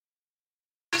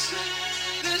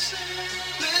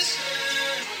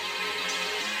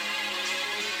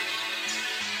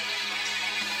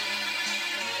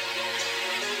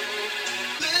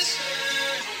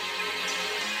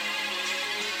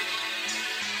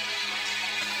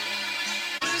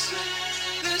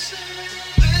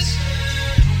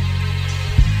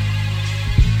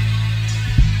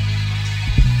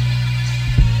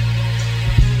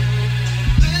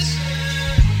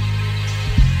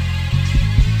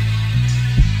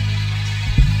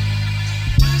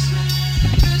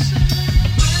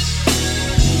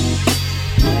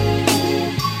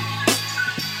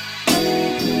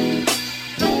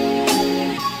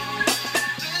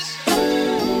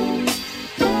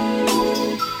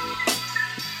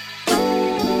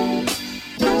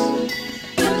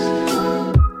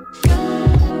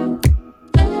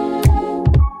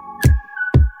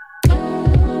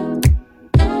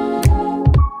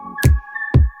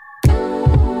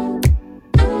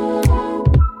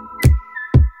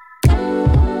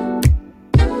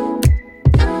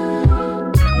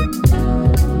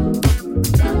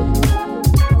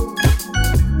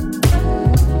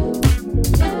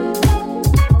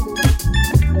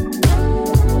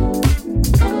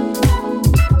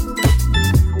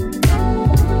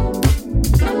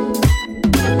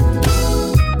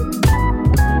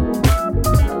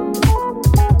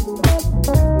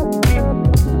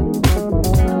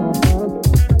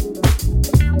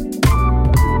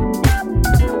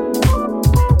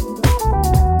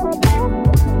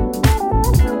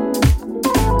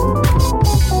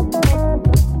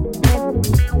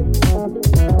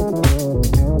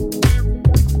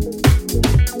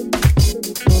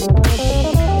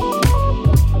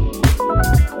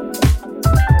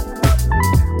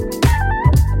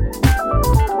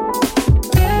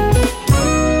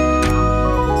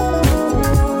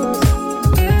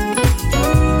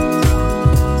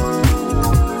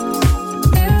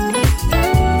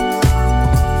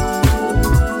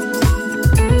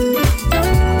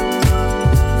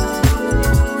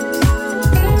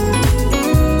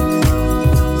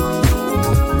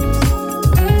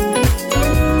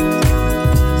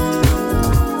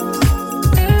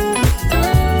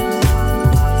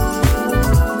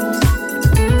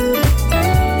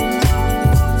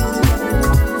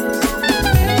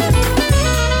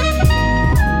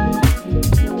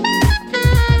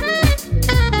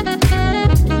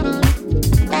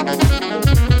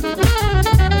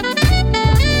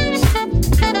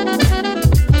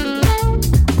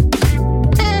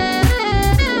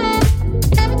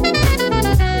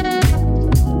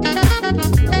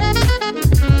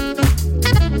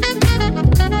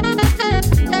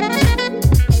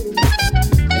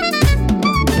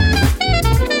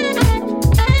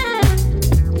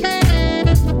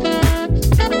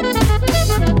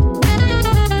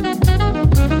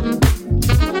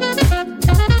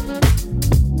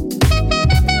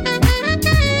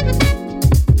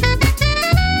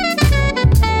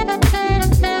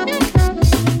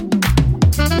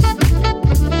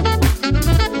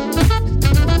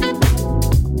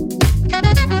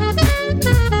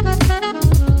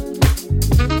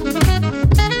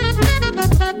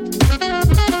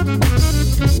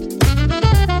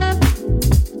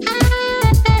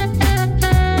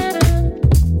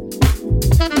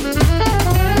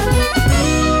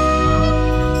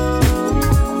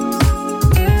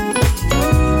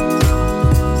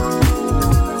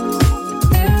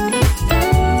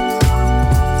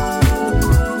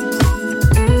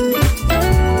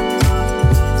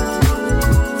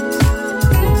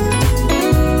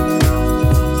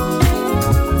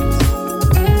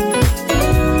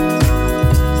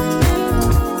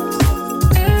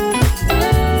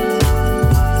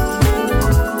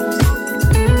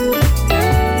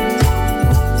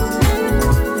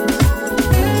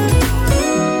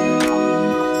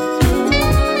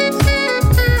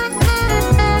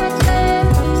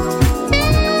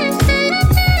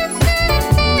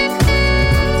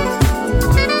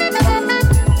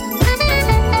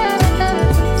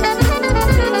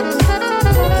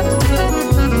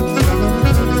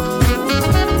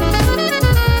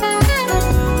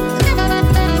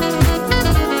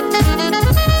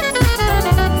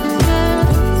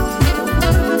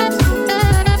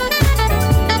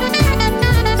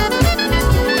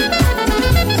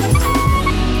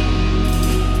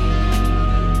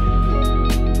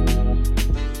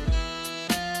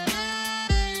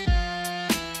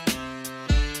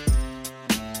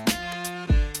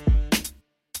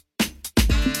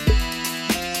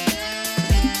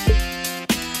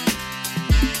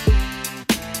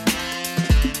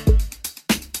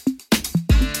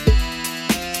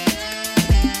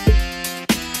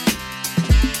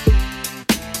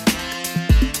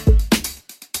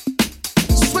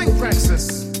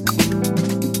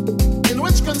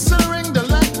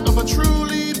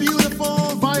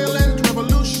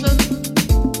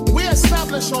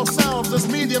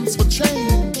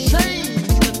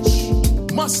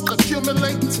must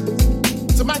accumulate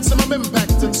to maximum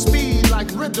impact and speed like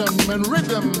rhythm. And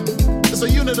rhythm is a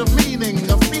unit of meaning,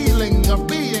 a feeling, of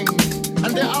being.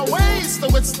 And there are ways to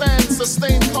withstand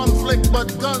sustained conflict, but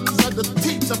guns are the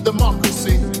teeth of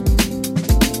democracy.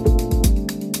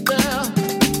 There,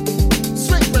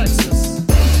 swing Praxis.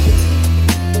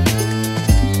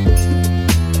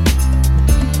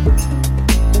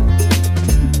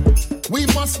 We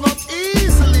must not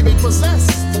easily be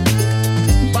possessed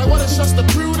by what is just the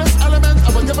crudest element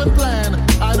of a given plan.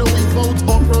 Either we vote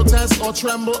or protest or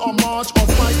tremble or march or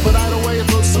fight, but either way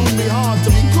it will soon be hard to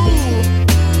be cool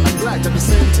and black at the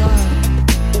same time.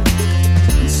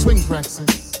 Swing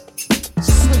Praxis.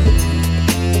 Swing.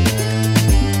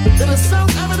 It is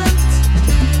self-evident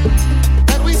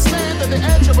that we stand at the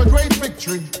edge of a great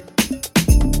victory,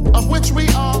 of which we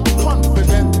are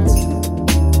confident.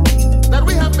 That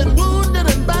we have been wounded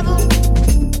in battle,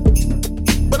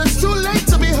 but it's too late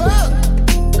to be hurt.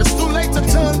 It's too late to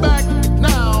turn back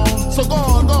now. So go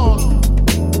on, go on.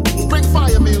 Bring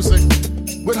fire music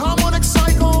with harmonic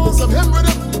cycles of hymn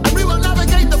rhythm, and we will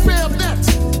navigate the fear of death.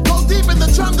 Go deep in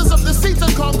the jungles of deceit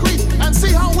and concrete and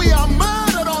see how we are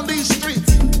murdered on these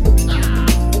streets.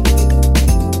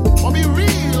 Or be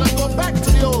real and go back to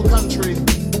the old country.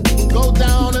 Go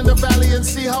down in the valley and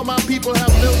see how my people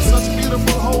have built such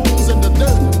beautiful homes in the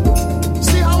dirt.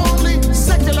 See how only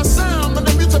secular sound and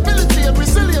the mutability and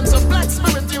resilience of black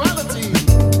spirituality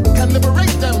can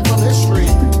liberate them from history.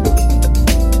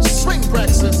 Swing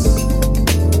Praxis.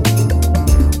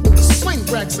 Swing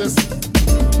Praxis.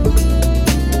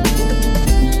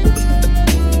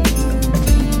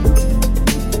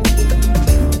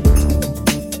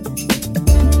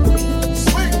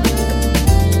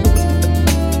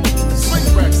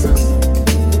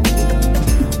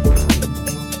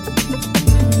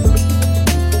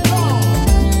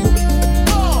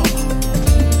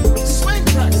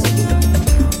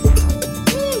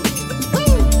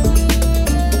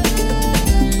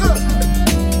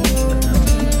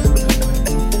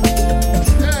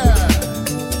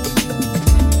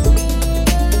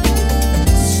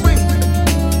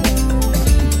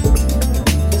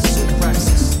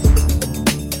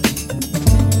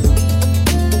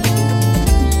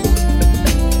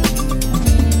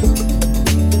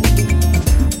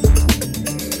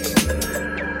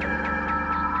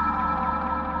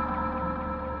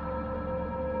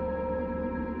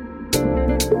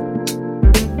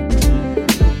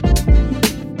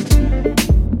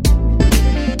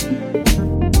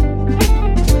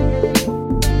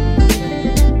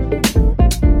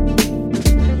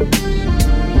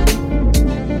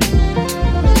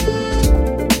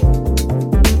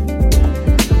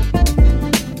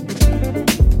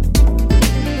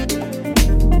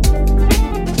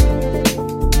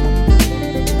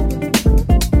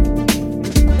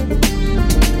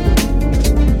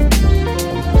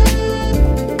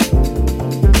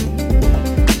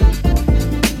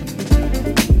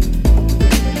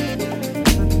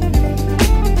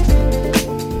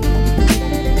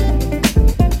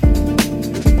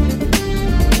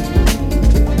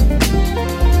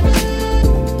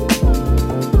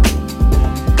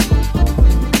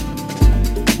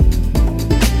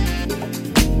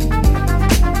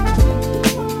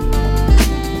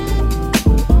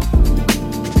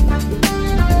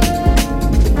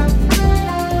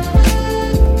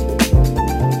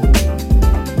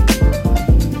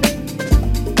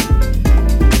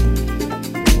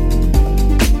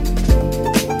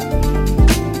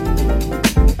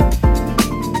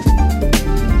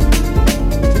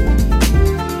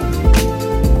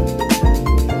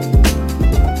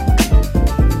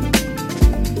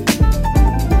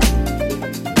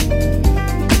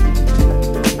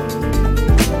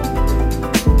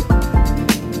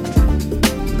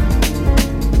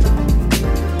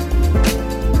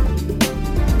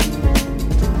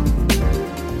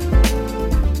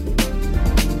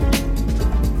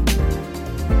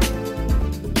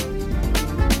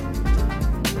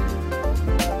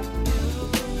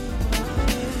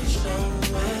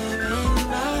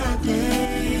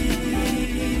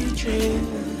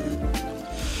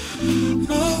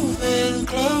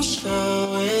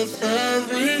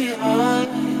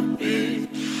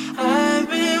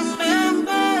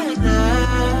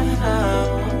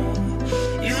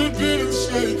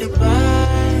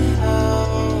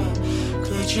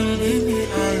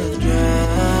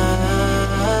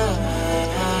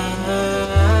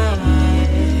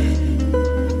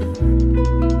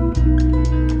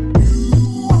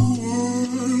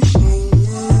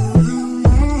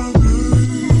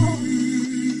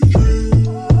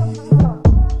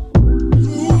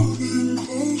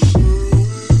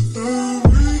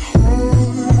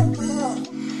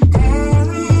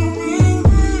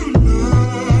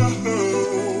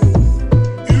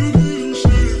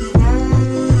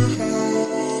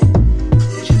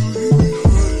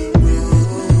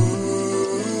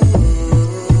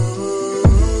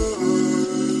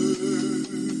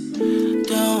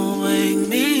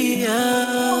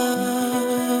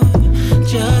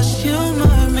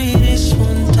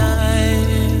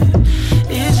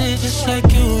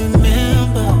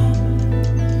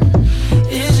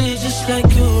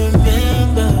 like you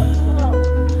remember?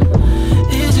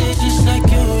 Is it just like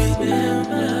you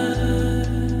remember?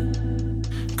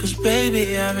 Cause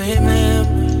baby, I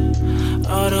remember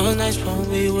all those nights when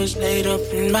we was laid up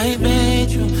in my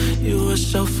bedroom. You were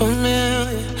so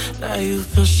familiar, now you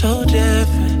feel so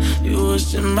different. You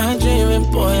was in my dream and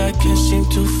boy, I can't seem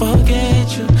to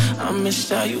forget you. I miss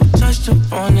how you touched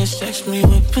upon and sex me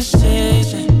with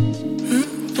precision,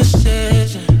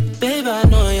 precision. Babe, I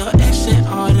know your ex and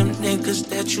all them niggas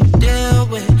that you deal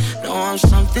with. Know I'm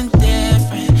something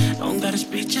different, don't gotta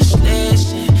speak, just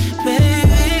listen.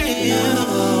 Baby, you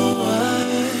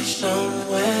were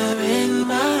somewhere in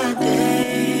my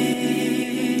daydream,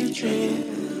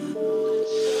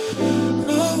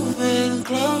 moving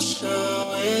closer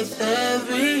with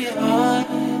every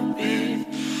heartbeat.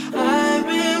 I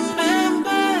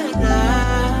remember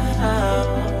now,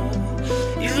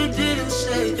 you didn't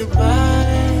say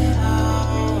goodbye.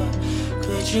 How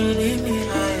could you leave me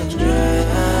high and dry?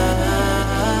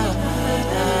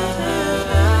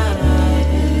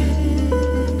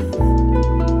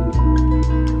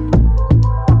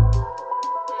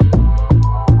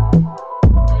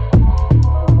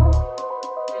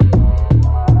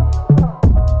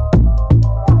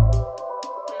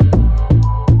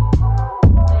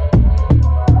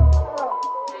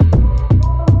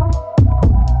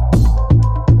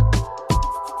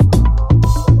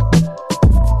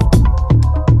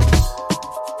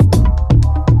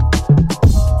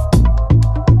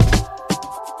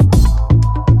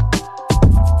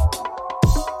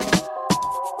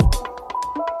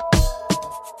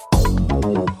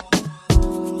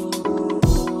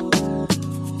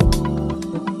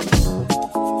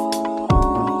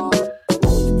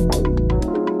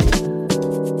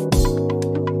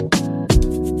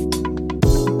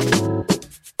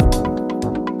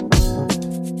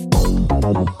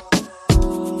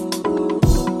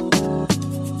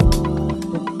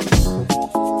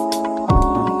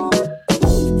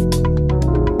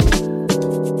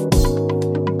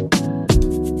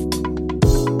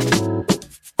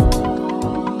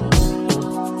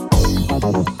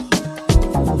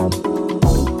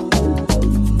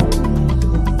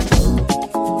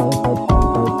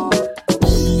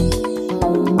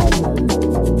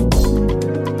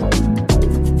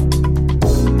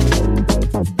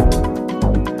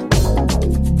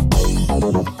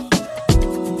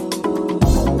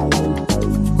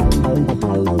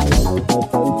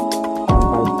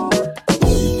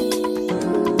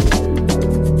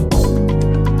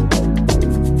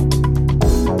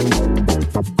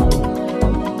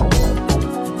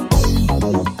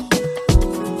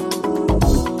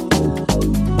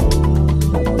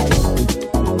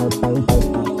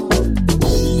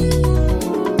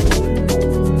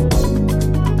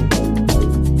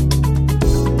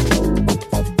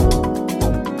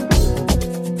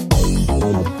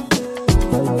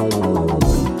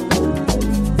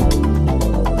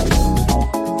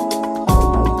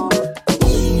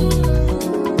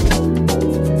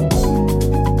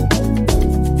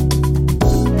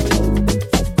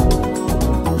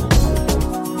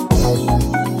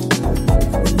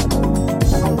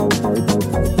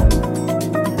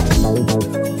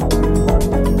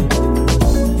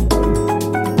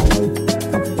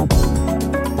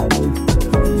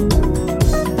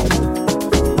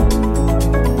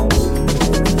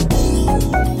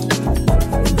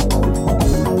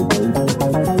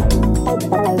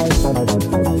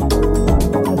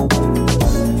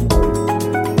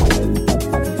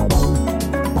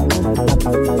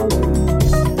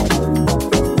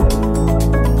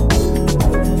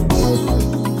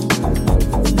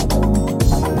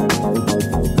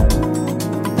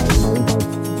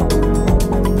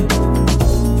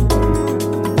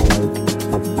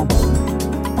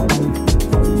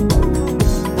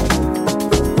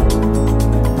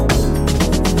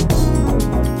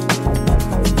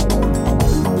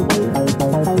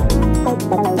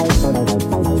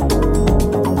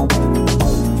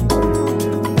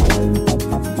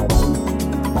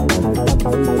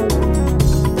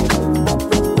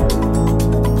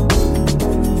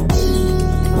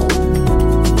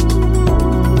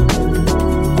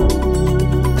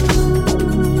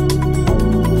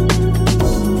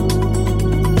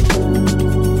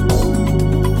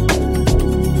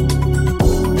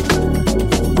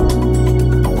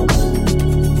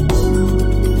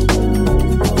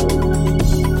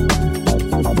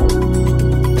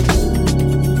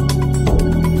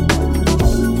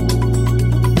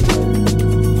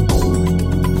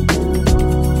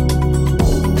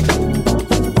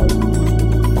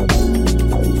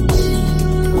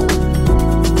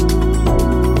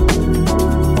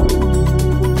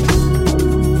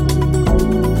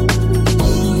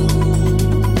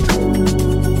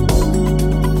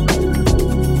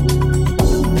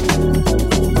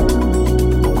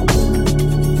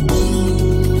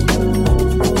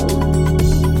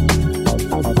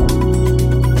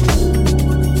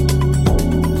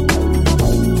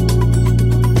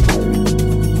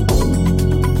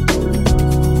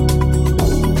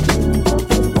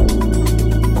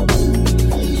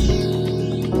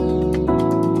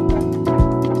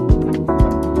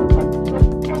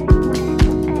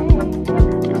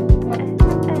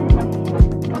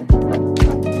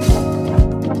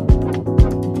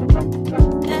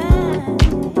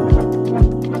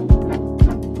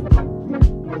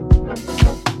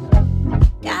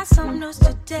 choose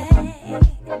today.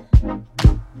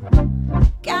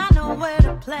 Got nowhere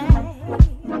to play.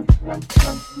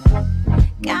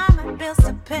 Got my bills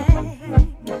to pay.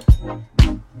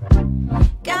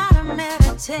 Gotta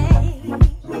meditate.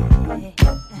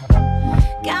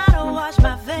 Gotta wash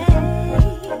my face.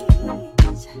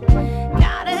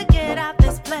 Gotta get out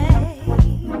this place.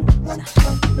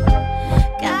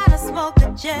 Gotta smoke the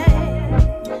J.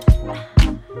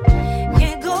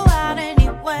 Can't go out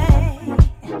anyway.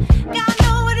 Got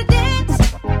nowhere to dance,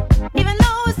 even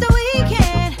though it's the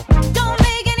weekend. Don't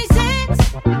make any sense.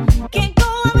 Can't go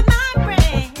out with my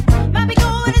friends. Might be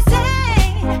going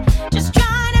insane. Just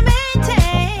trying to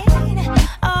maintain.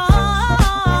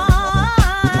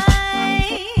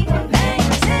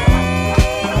 Maintain.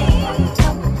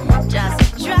 Just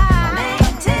try.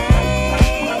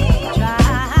 Maintain. Try.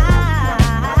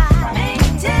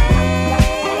 Maintain.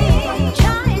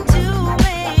 Trying to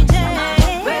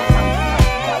maintain.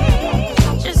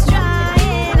 Just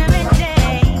trying to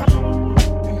maintain.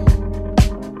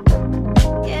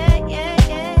 Yeah, yeah,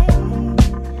 yeah.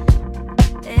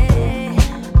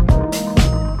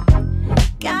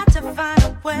 Got to find a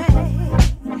way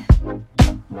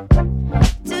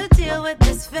to deal with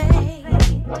this fate.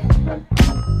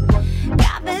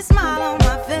 Got this smile on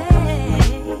my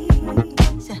face,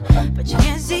 but you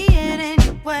can't see it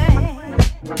anyway.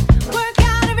 Work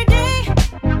out every day,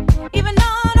 even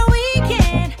on a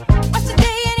weekend. What's the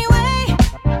day anyway?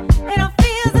 It all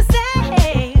feels the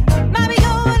same. Might be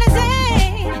going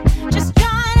insane, just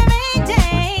trying to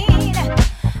maintain.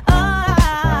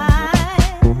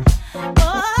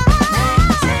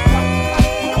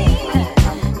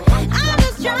 I'm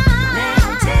just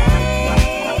trying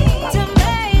to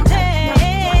maintain.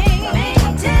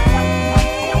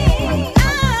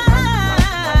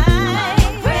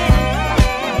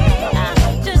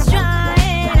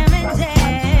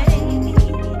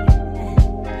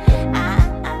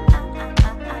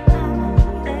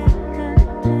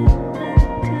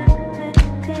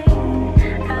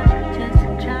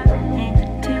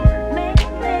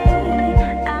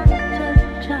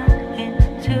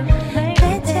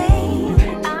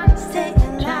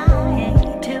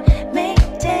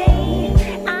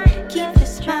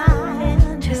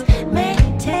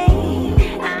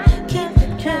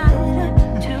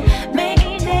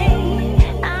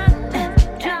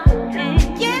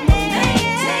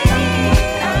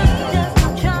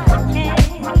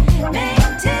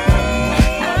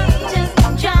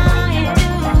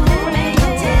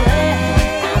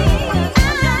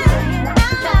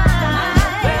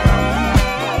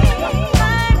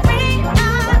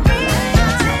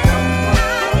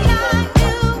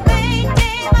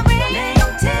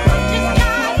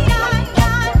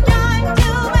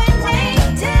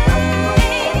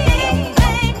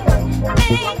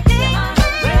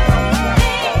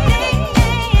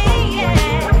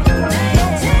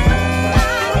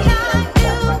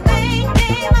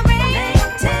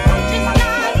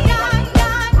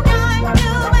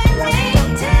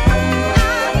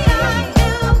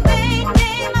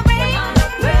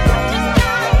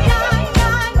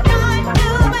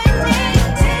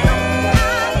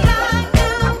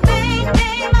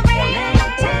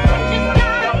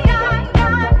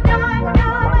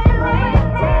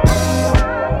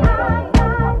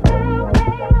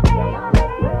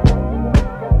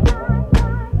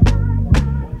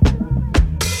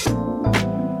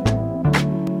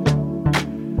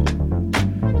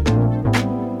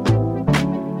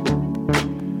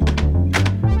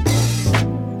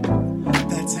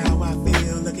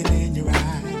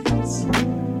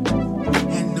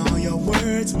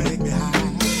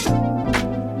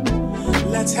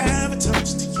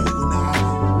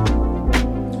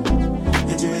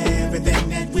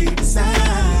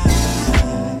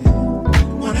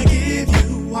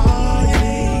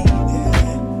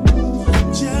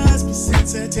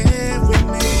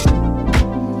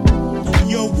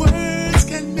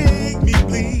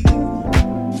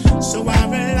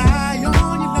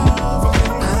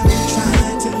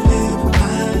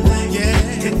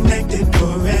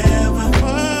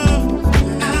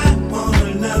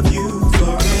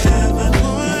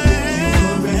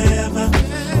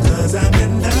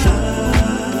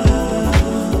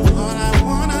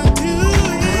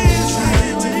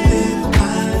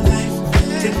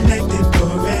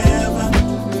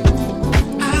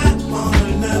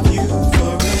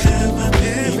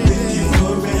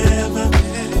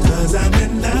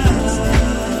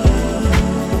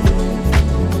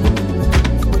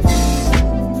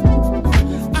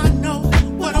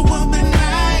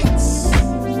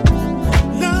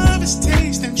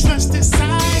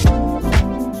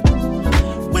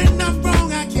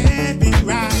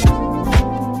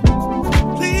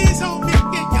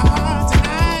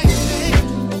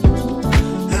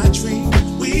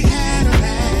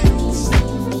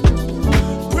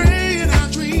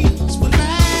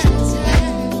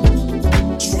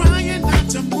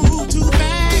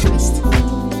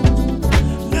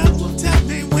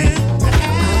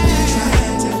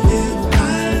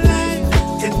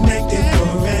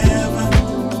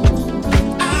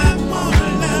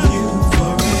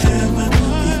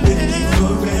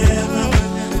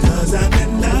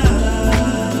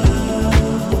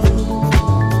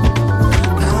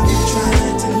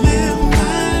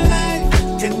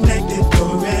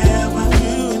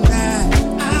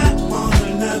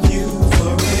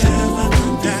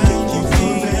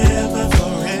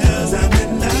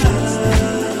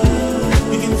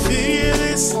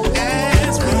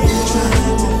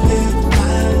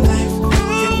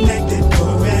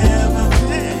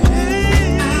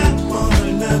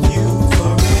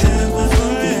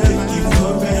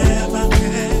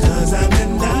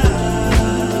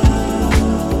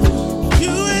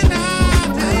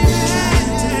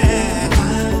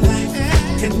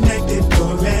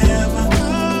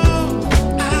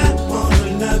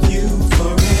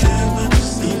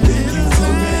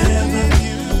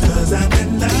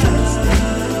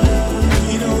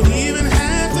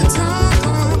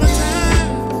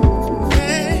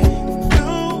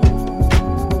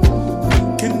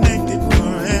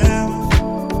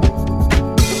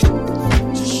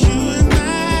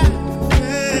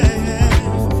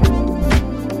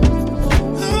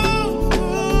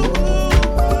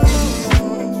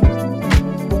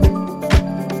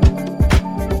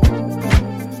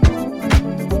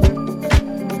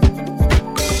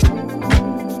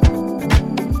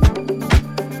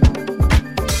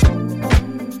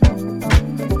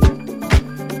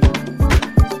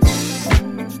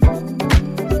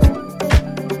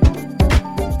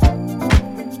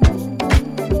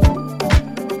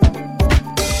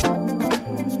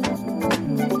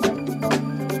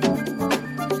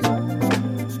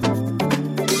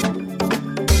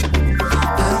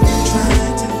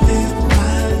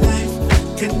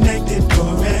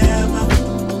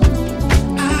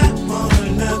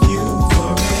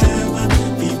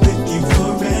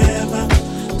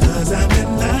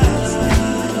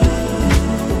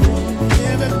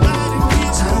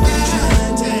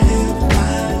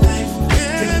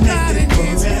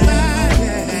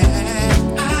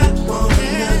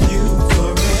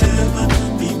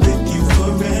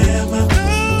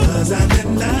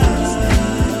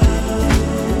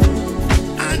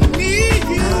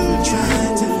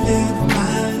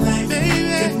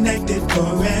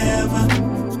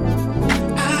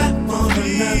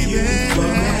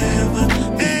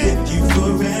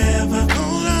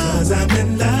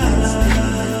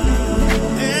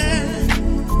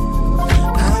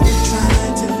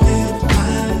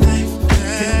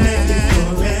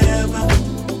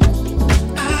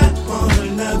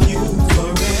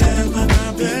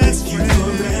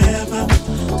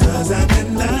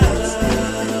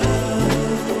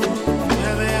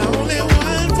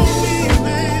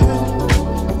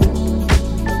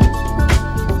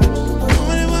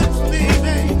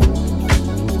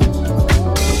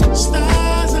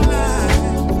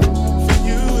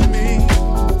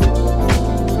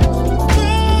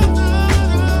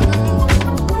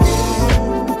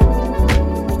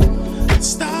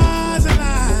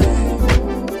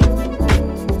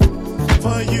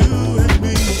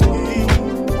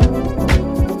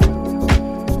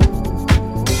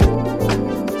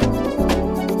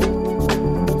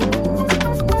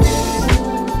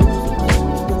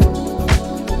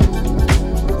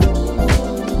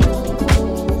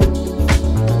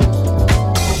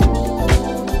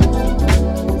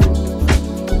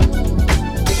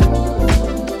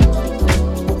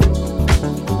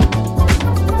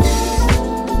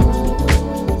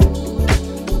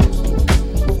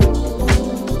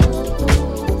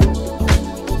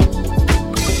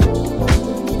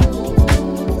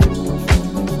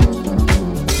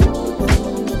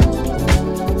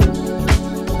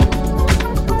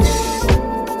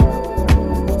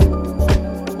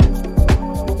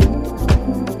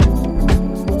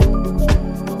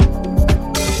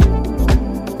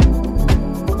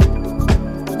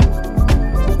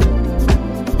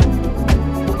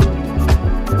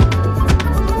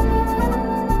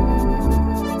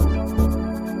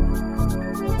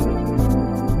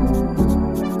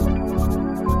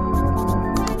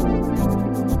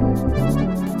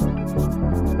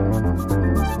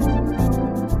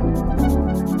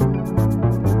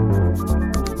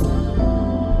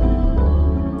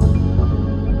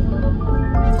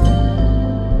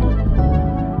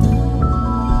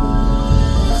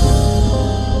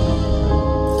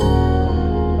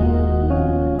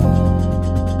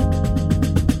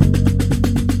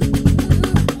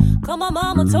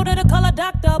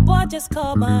 I just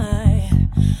caught my eye.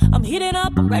 I'm heating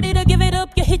up, I'm ready to give it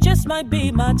up. Yeah, he just might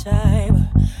be my type.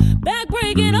 Back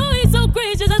breaking, oh, he's so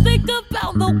gracious. I think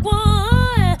about the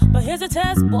one. But here's a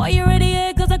test, boy, you ready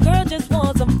yet? Cause a girl just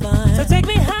wants some fun. So take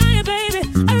me higher, baby.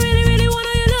 I really, really want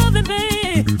all your loving,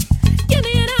 babe. Give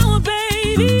me an hour,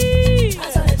 baby.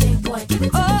 I saw that big boy, give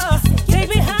it to me. Take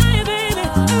me higher, baby.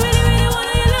 I really, really want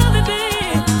all your loving,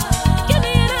 babe. Give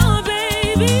me an hour,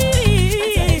 baby.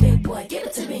 I saw that big boy, give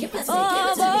it to me. Give it to me, give it to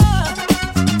me.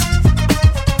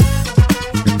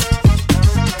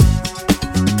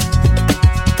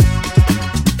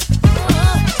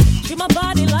 Treat my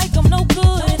body like I'm no good.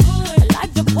 I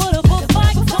like to put up a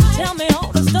fight. Come tell me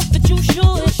all the stuff that you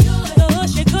should. The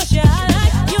hushy gushy I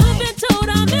like. You've been told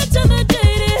I'm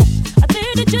intimidated. I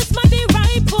think it just might be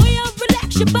right. Boy, I'll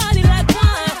relax your body like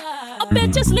wine. I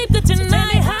bet you sleep good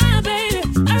tonight. Hi, baby.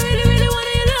 I really, really want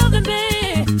your loving,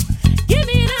 babe. Give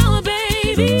me an hour,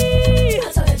 baby.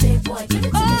 I saw that big boy, give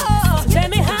it to me. Take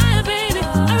me higher, baby.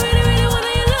 I really, really want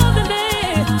your loving,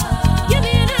 babe. Give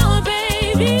me an hour,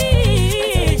 baby.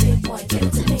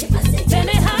 Take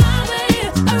me high, baby.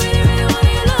 I really, really want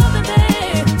your loving,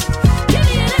 babe. Give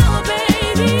me an hour,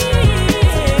 baby.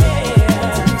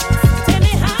 Take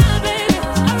me high, baby.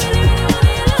 I really, really want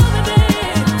your loving,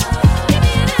 babe. Give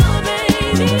me an hour,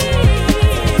 baby.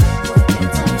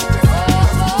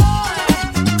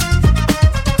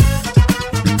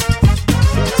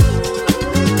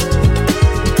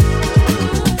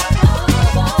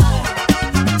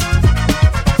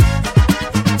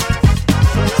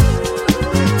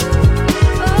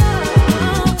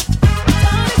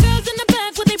 Girls in the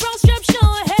back with their bra straps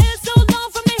showing, hair so long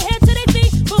from their head to their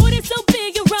feet. Booty so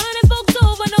big, you're running folks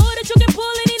over. Know that you can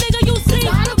pull any nigga you see.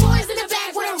 All the boys in the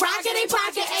back with a rock in their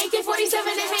pocket, AK-47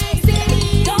 in hand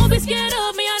city. Don't be scared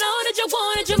of me, I know that you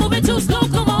want it. You're moving too slow,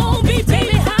 come on, beat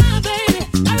me high, baby.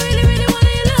 I really, really want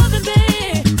your loving,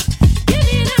 babe. Give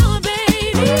me an hour,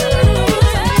 baby.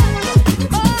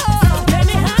 Take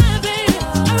me high, baby.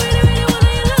 I really, really want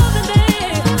your loving,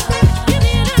 babe. Give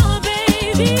me an hour,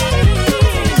 baby. Take me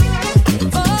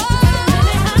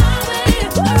high, baby.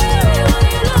 I really, really want your loving, babe. Give me an hour, baby. Take me high, baby. I really, really want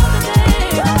your loving,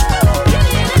 babe. Give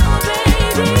me an hour,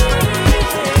 baby.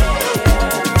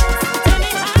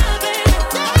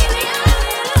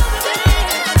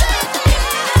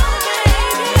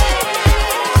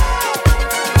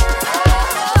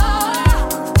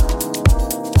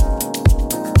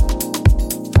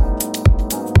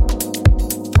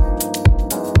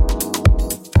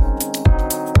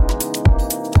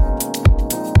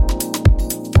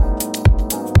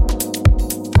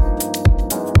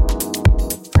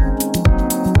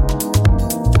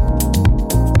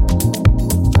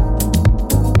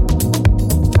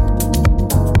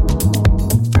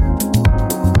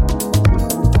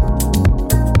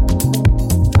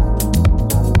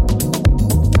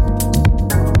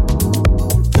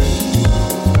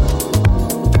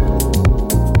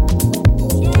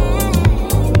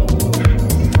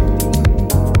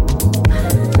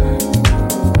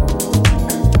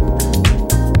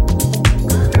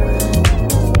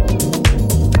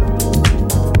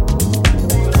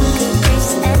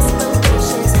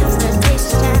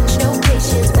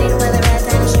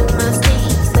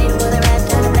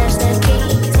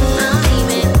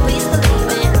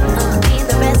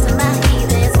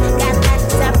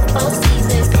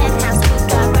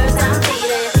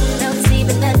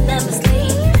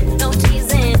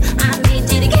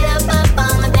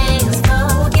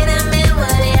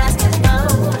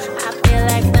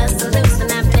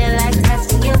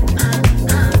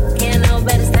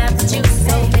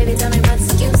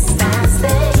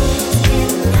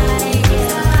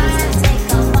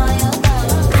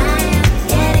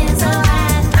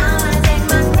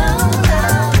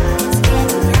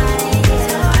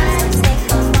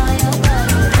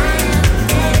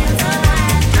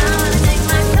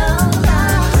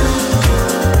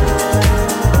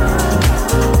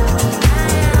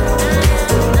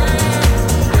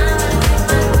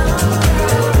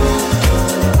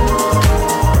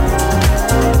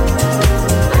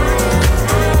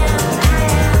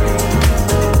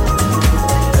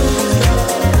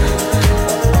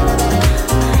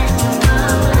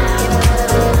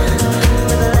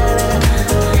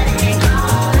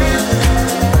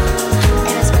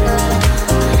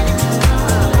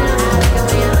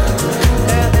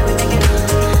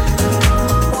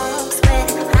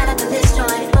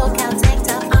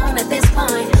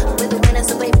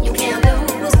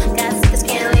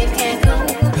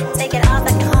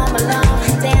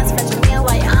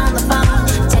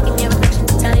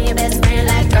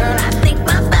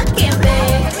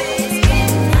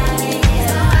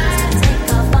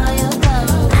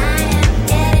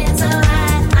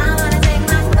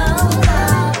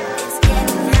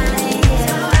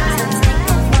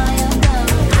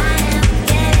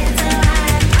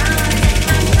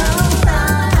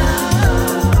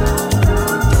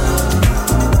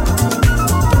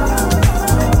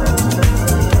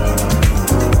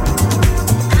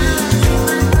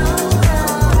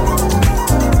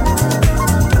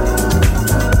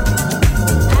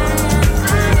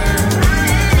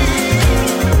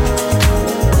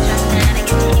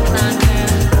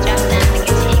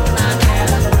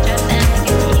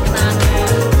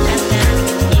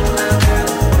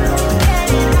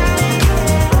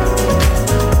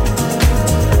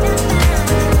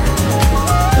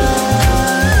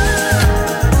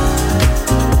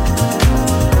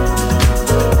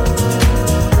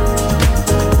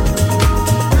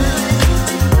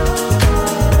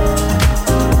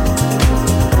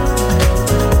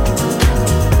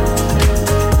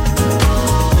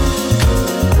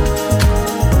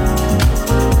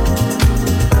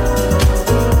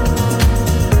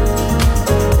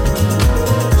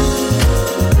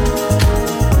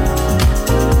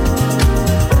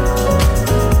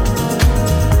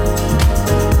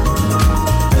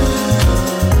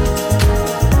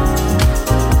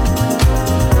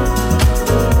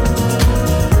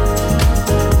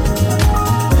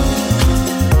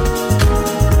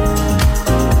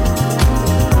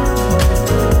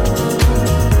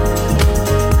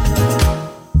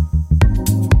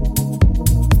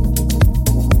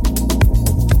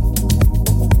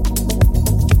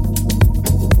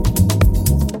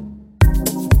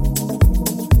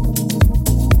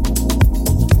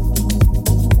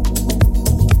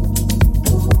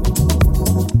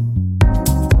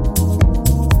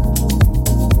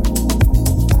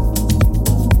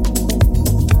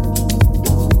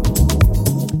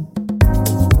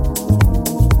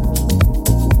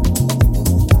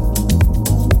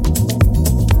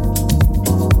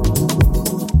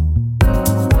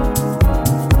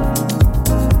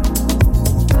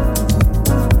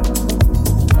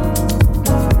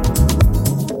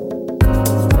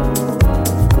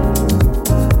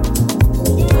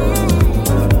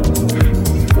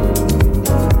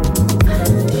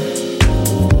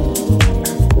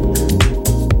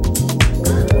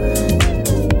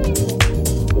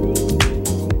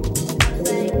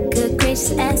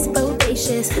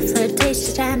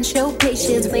 trying to show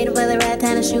patience. Waiting for the right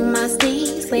time to shoot my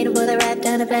steeds. Waiting for the right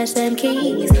time to flash them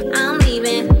keys. I'm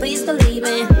leaving, please believe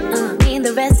it. Me and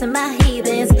the rest of my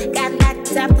heathens got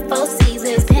knocked out for 4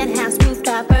 seasons. Penthouse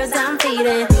rooftop birds I'm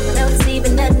feeding. No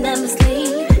sleeping, nothing up my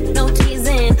sleeve. No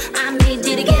teasing. I need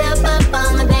you to get up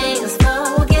on the dance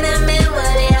floor. Get them in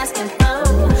what they asking for.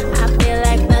 I feel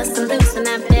like busting loose and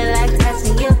I feel like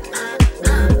touching you.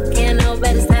 Can't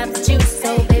nobody stop the juice. So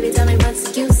baby, tell me what's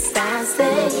the juice. I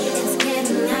say it's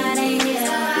getting hot in here,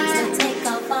 so take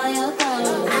off all your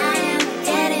clothes. I am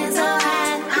getting so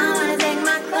hot, I wanna take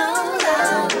my clothes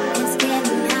off. It's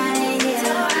getting hot in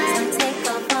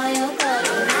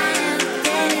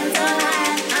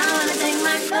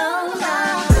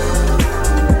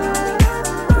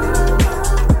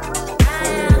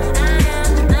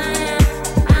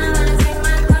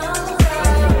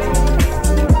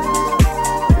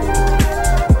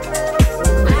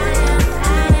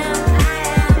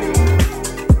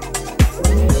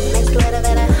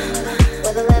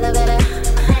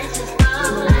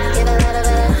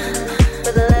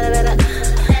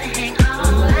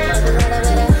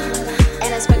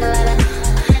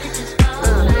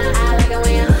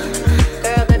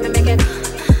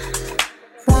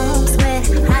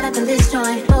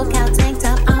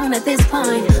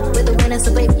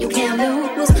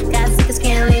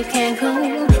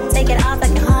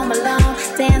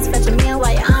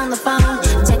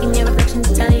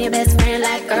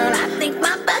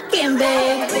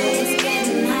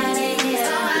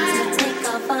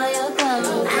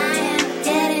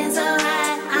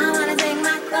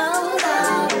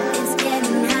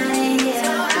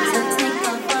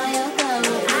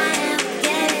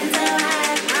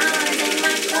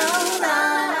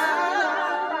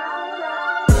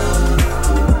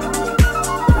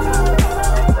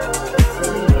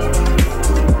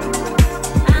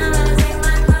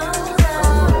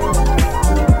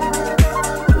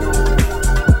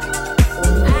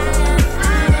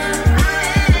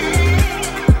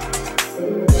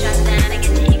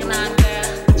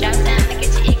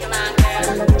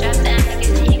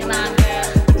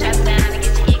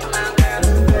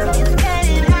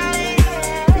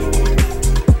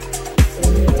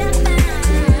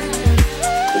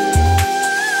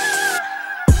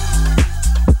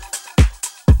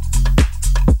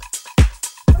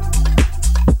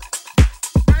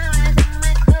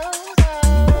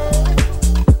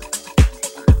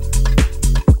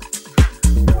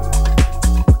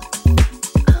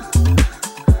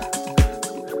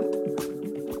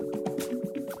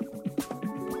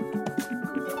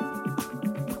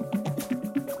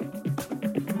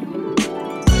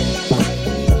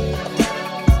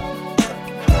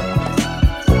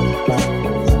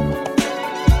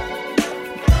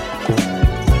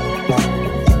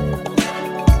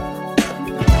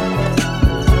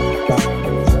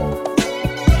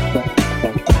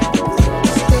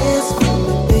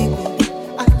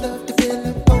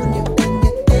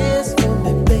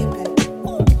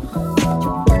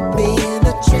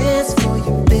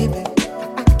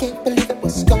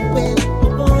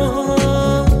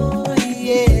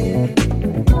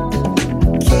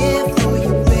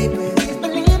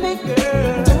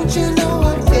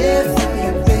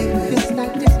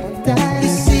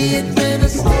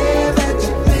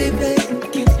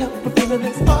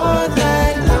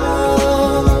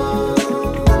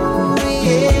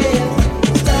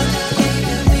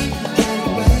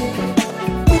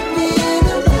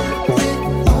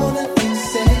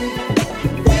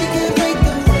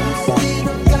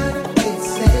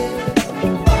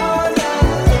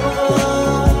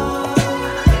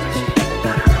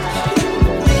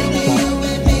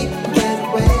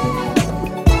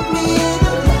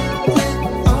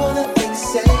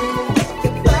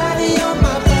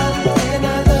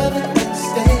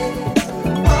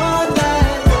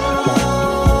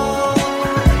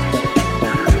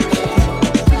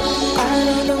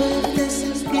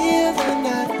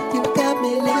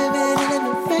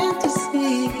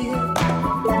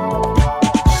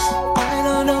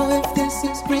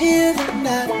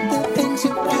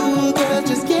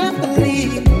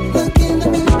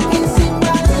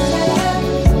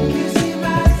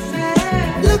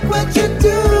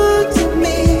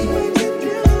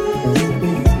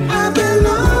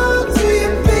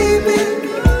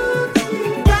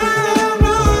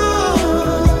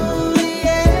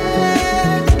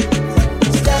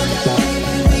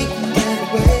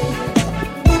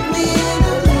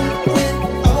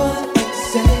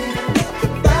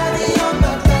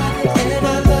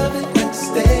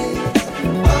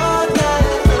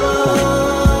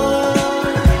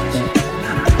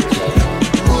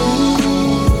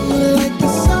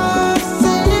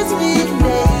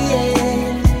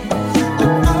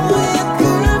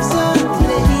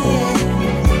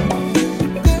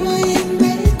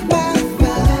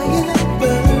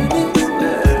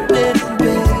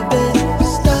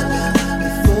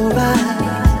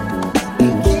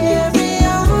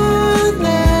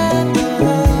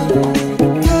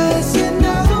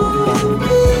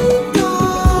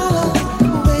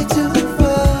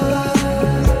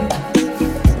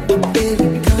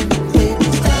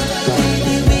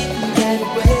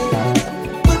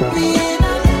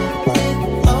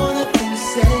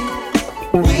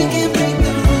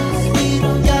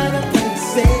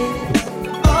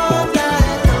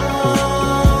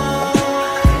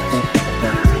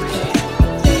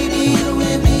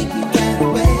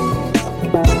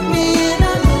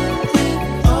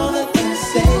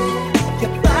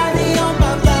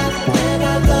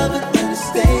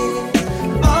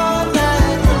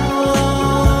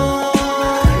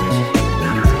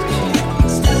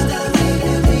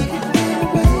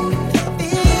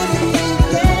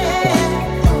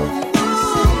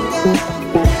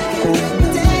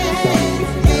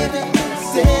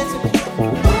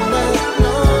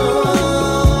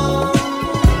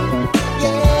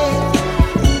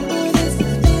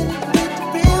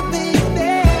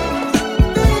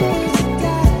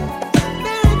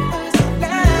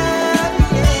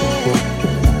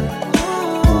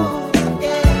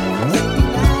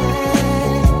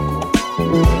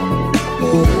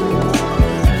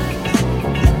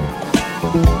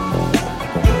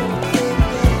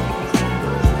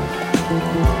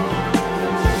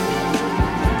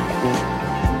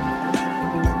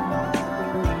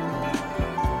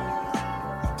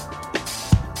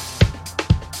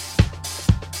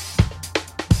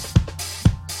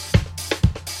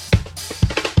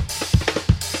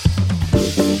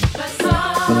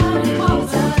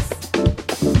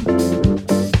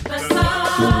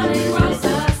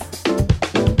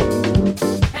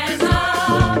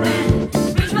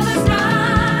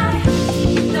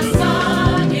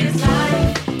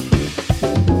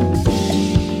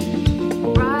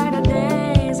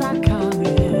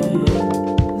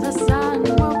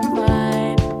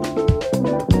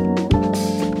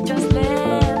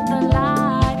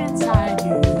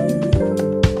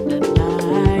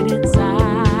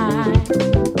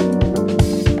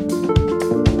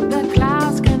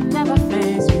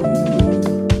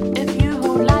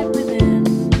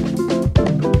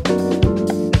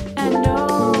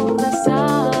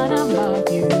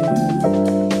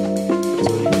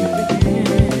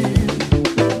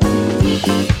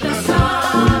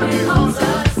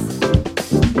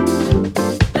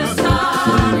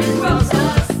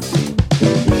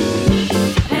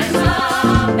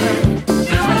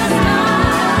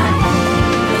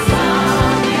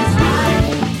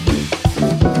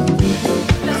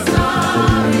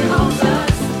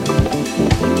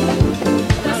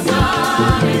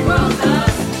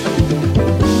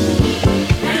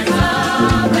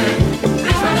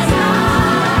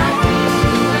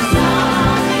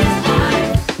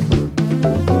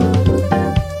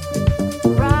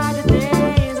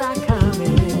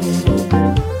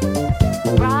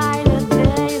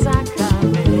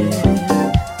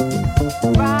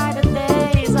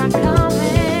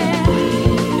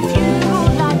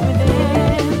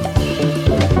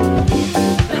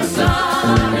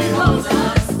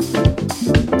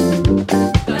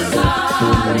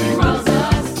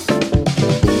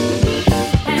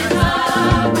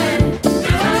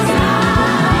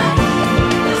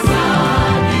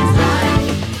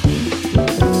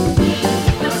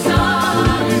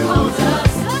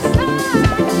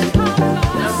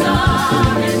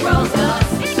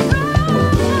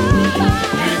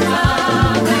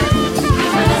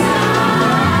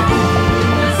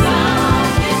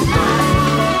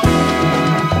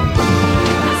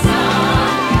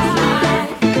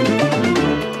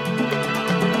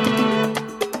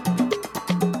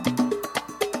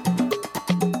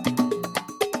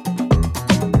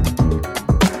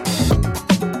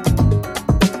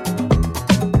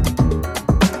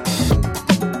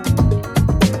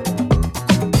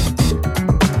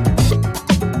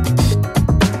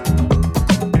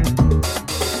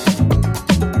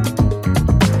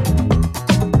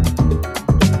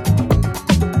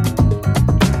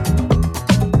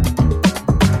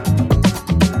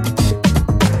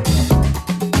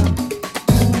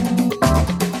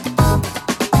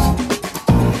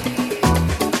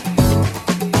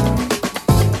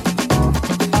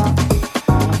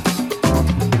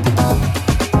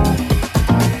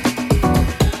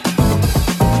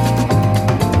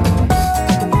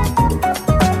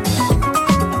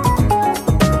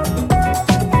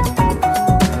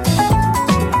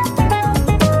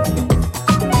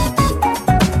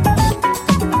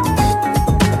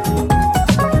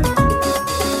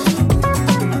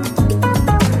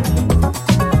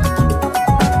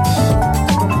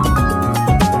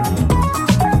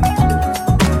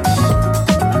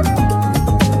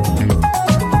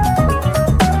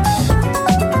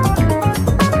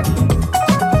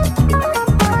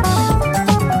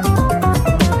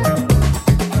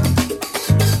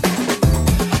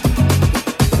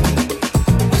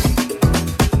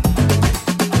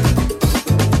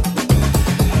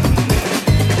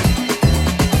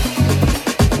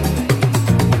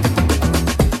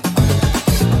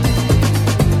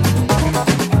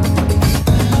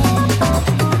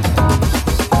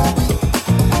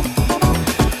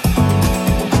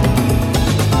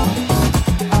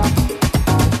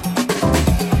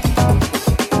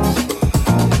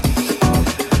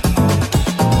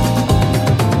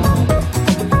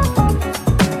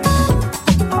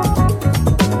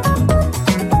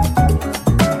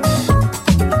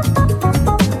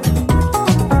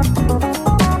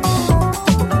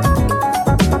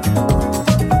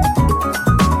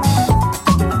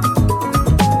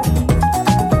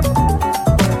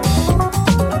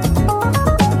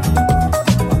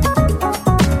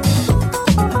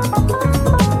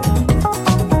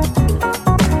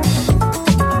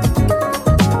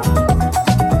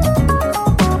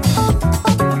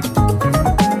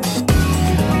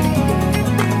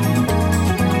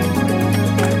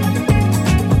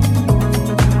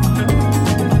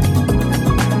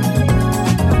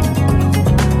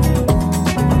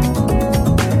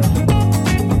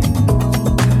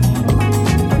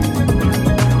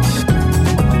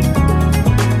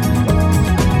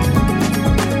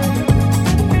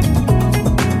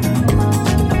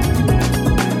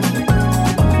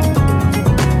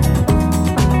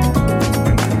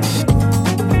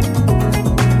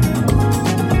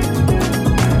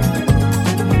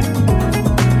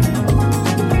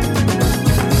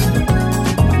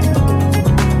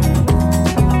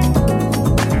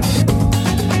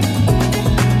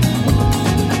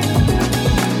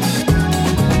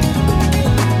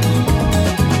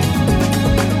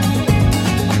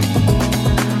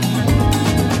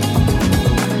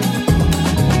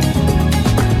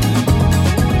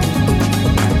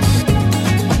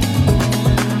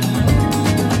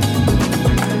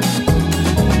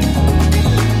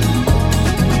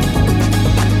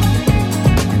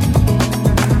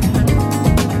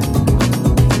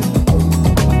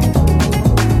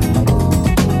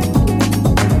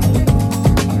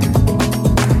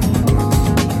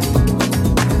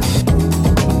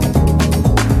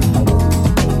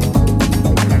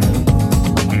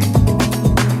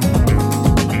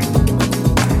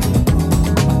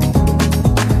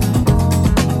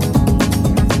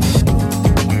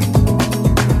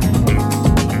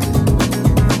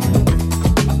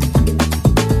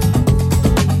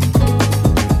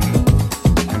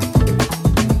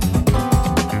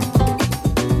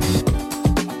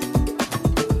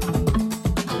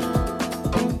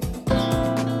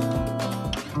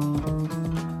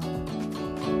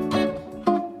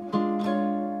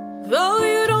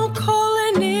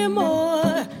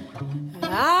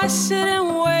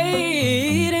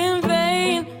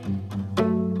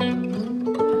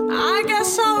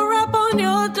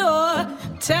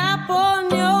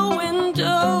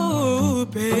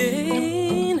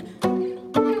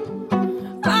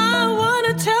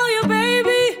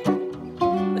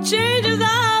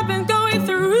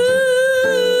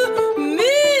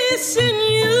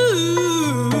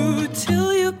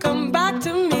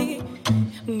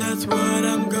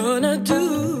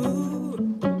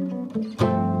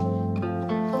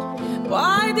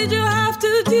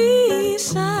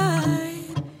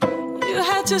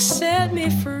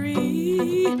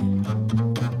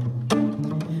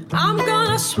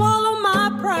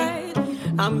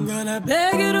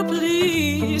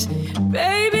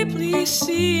Baby, please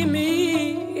see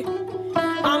me.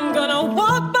 I'm gonna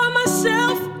walk by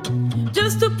myself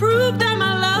just to prove that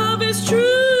my love is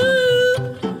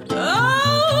true.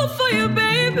 Oh, for you,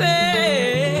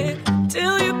 baby,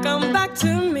 till you come back to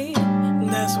me.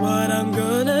 That's what I'm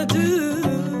gonna do.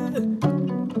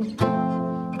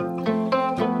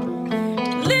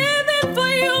 Living for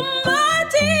you, my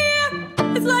dear,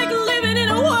 it's like living in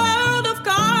a world of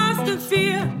constant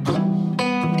fear.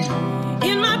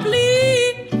 In my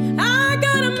plea, I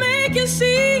gotta make you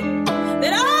see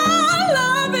that our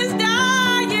love is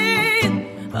dying.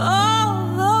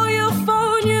 Although your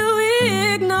phone you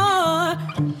ignore,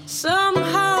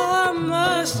 somehow I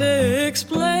must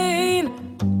explain.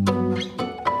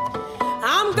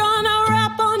 I'm gonna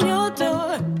rap on your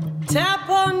door, tap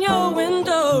on your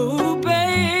window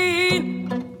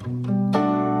pane.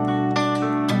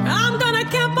 I'm gonna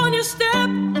camp on your step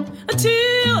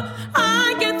until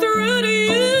I get through to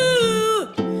you.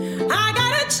 I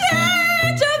got a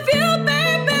change of view,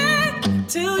 baby,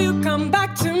 till you come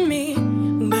back to me.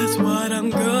 That's what I'm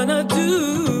gonna do.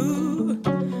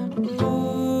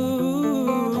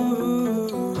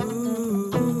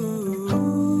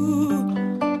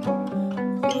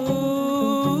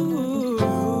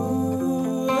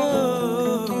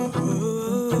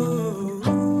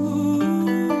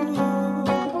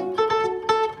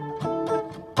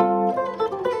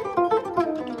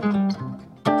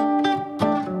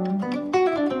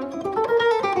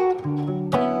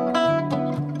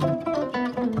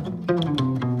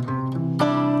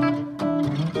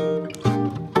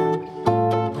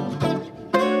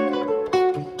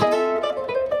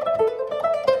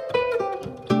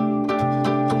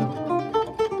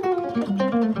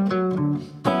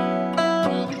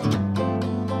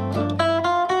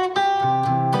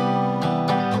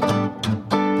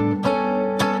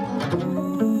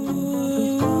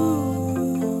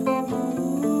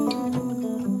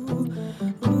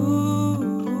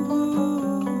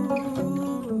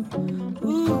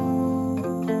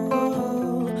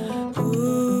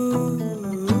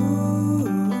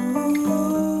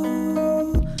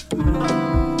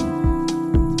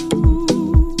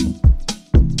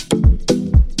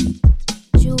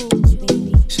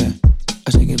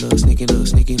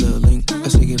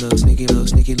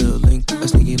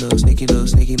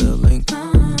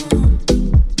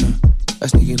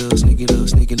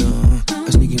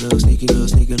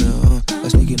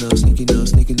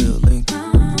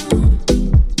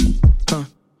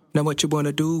 What you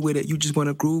wanna do with it? You just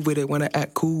wanna groove with it, wanna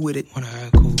act cool with it.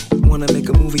 Wanna make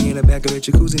a movie in the back of a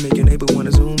jacuzzi, make your neighbor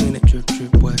wanna zoom in it. Drip,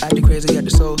 drip, what? Acting crazy at the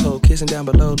Soho, kissing down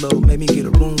below, low, made me get a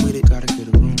room with it. Gotta get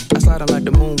a room. I slide on like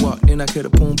the moonwalk, then I cut a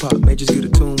poom pop, may just get a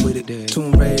tune with it.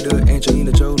 Tomb Raider,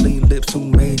 Angelina Jolie, lips too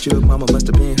major. Mama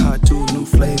must've been hot too, new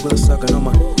flavor, sucking on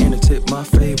my inner tip, my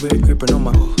favorite, gripping on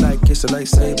my like it's a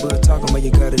lightsaber, talking while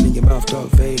you got it in your mouth,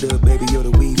 Darth Vader. Baby, you're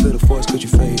the weed for the force, cause you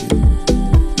faded.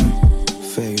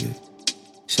 Faded.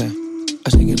 I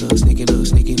sneaky little link. I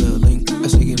sneaky little link. I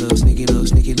sneaky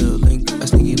little link. I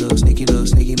sneaky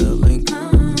little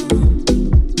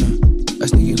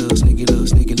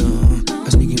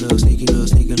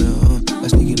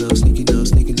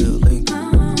link.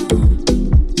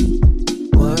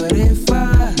 What if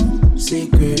our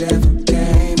secret ever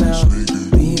came out?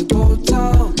 People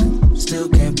talk, still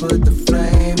can't put the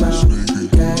flame out.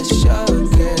 Cash your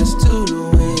gas to the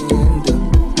window.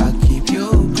 I keep you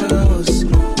close.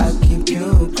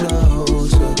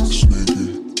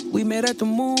 We met at the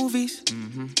movies,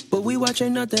 but we watch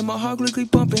ain't nothing. My heart quickly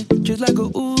pumping, just like a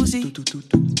Uzi.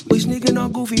 We sneaking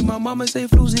on goofy, my mama say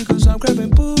floozy, cause I'm grabbing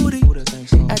booty.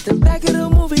 At the back of the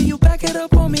movie, you back it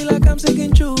up on me like I'm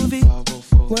singing juvie.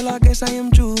 Well, I guess I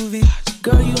am juvie.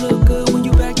 Girl, you look good when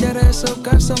you back that ass up.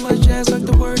 Got so much jazz like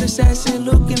the word assassin.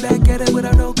 Looking back at it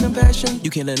without no compassion. You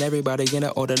killing everybody in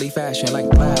an orderly fashion. Like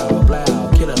blow,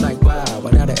 blow, killing like wow.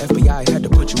 But now the FBI had to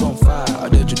put you on file. I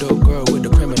did your dope girl with the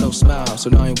criminal smile. So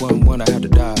 911 I had to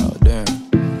dial, damn.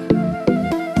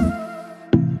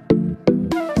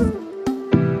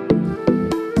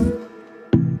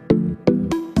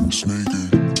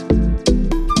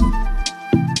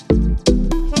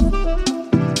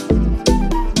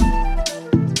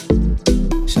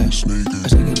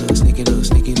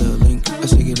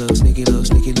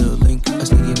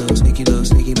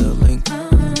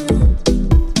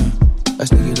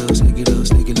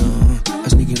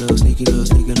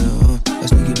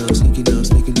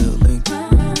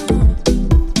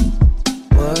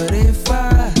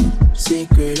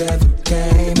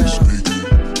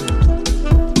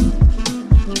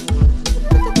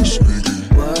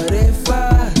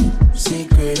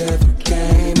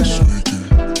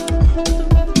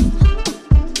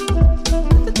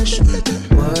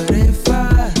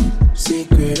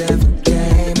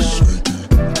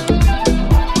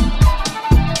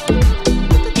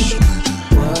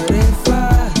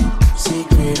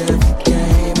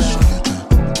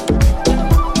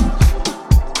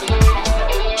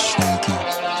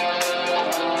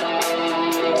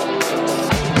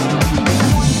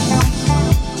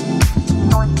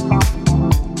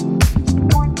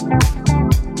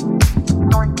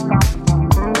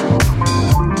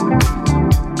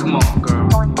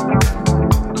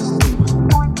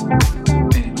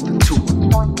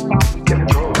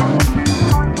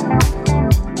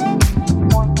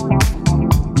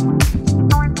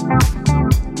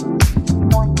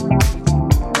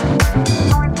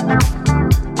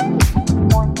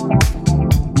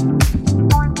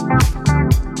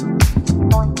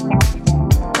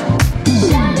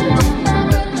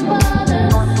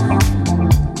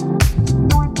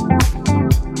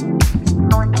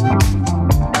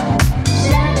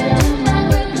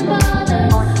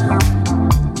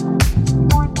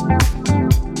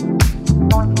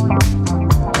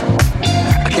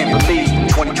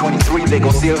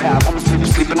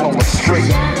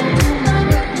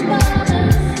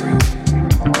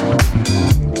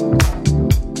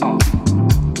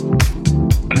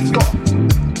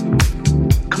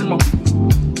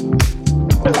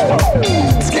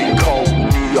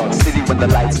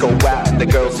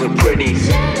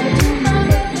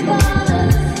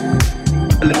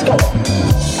 Let's go.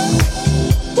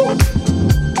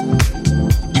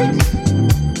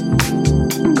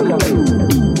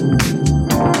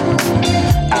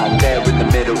 Out there in the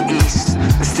Middle East,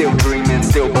 they're still dreaming,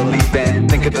 still believing,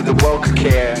 thinking that the world could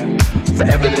care for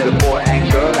every little boy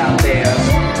and girl out there.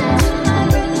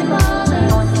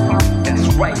 That's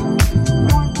right.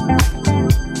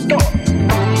 Go.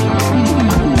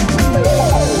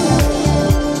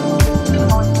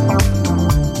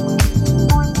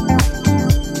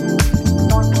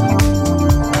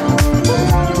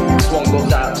 This one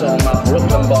goes out to all my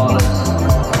Brooklyn ballers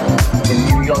in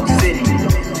New York City,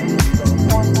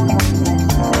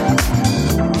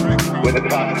 where the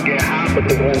cops get hot but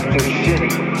the ones do shitty.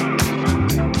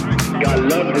 God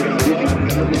love this city.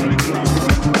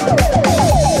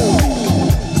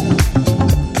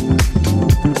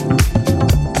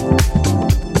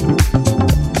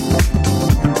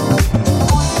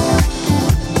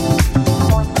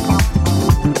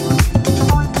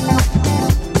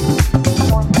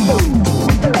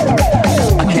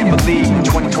 I can't believe in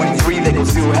 2023 they gon'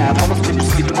 still have homeless people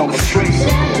sleeping on the streets.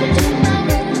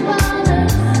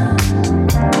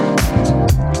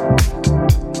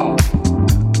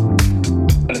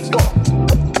 Let's go.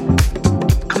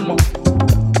 Come on.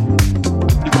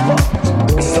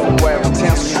 It's somewhere on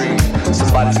 10th Street.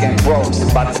 Somebody's getting broke,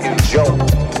 somebody's getting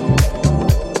joked.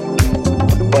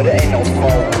 But it ain't no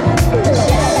smoke.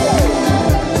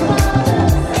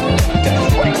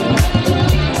 That's right.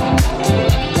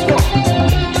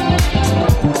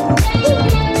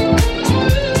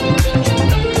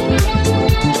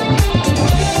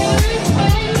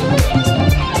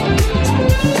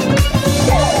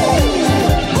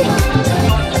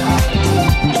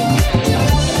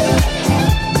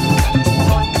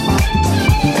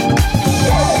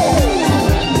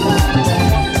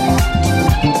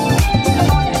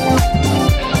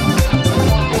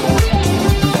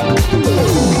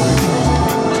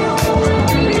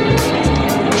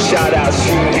 Shout out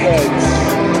shooting heads,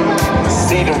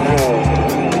 see the room,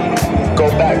 go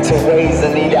back to ways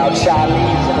and eat out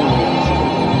Chinese food.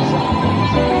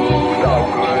 It's all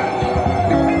good.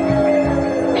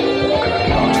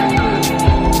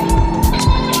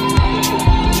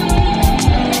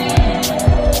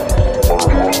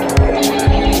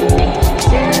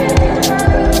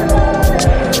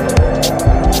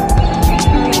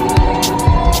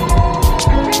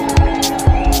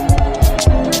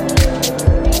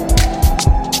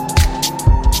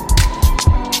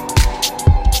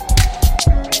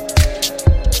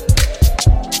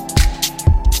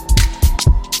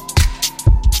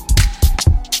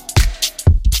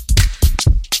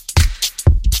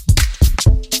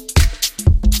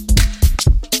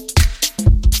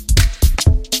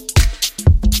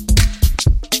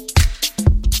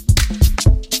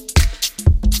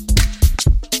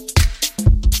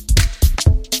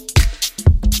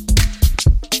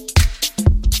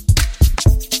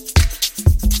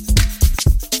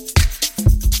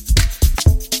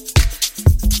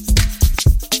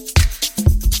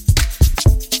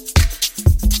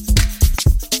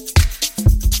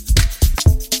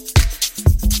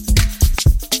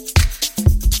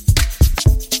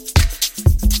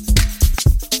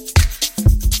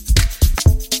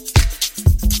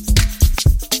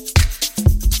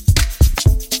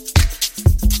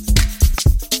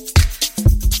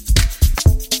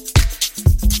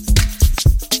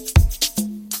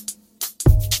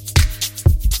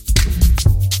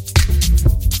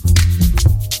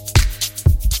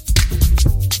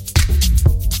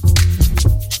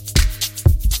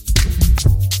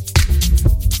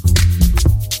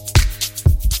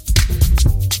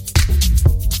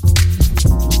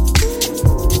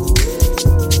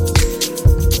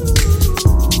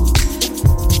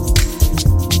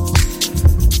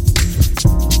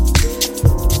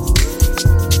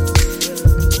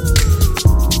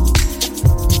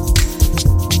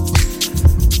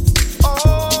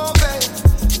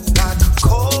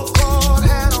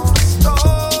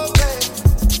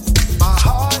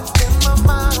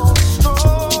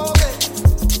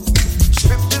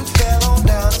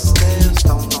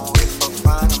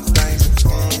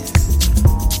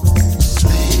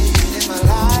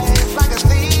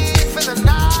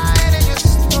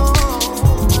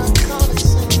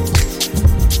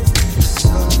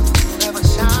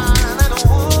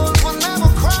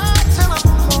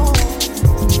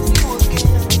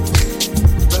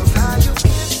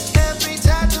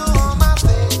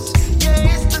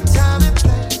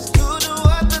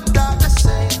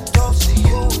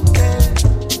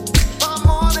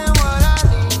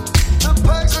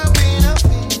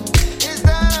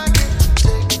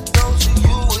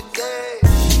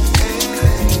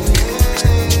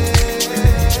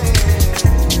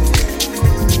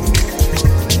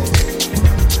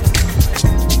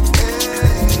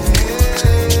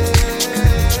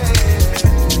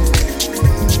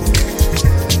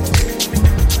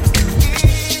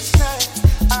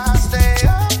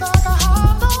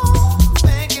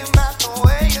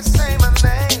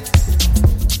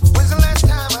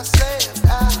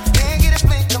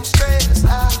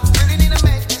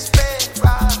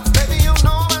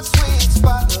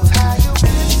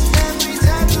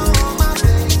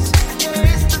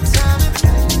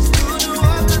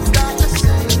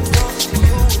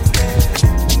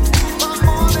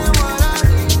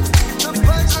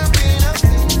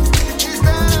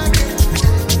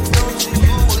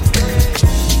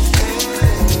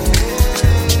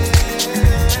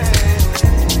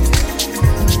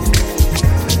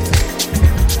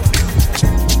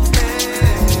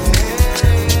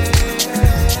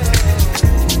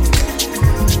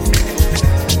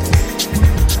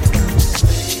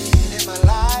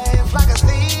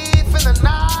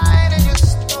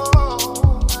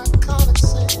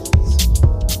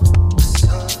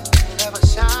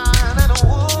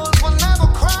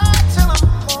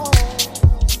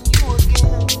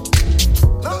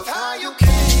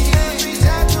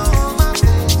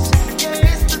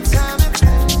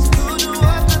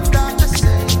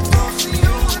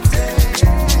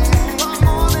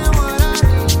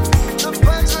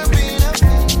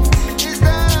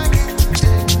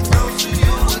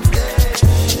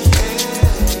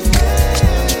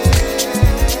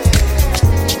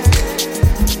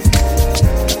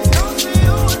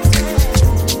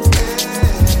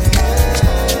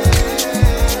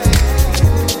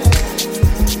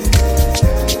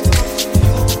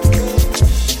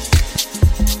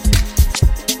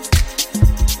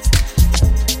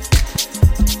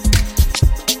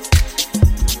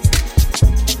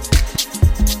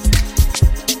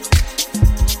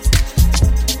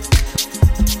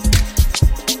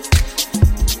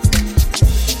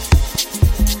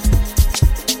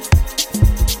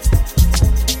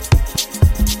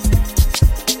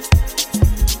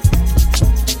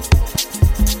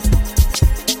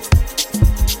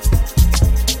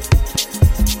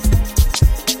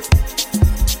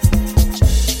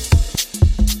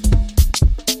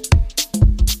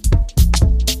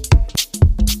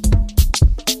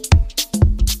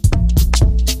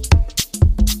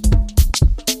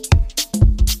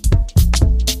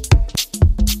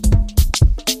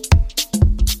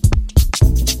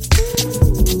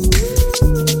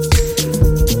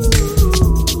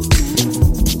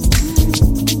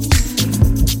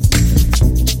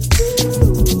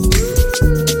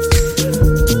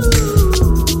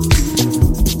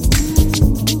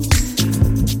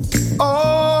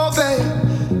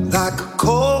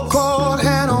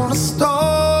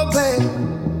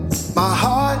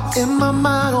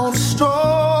 wine on the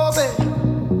strawberry.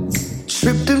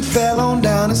 Tripped and fell on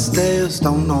down the stairs.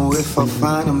 Don't know if I'll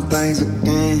find them things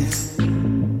again.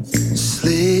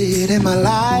 Slid in my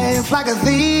life like a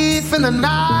thief in the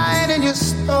night, and you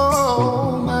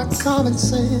stole my common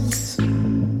sense.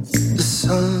 The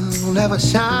sun will never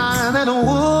shine and the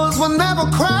wolves will never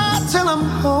cry till I'm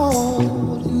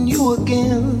holding you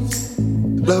again.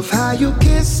 Love how you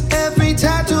kiss every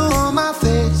tattoo on my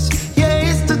face. Yeah,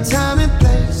 it's the time and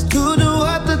place to do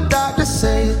what the doctor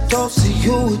say. Don't see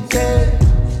you dead.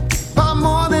 Far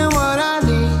more than what I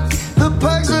need. The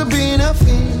perks of being a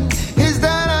fiend is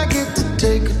that I get to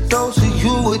take a dose of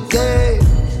you a day.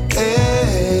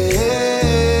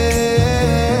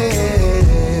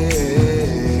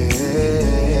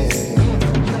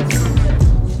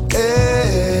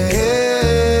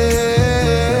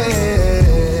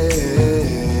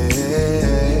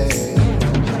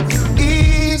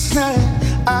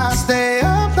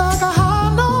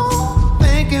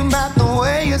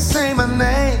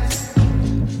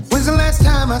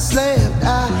 I slept,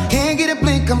 I can't get a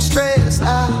blink, I'm stressed.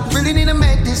 I really need to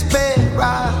make this bed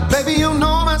right. Baby, you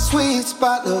know my sweet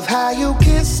spot. Love how you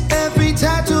kiss every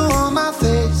tattoo on my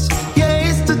face. Yeah,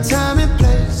 it's the time and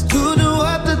place to do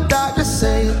what the doctor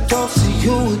say. Don't see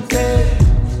you again.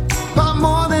 Far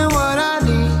more than what I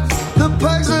need. The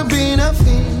perks of being a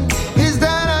fiend is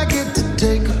that I get to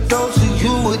take a dose of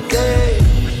you a day.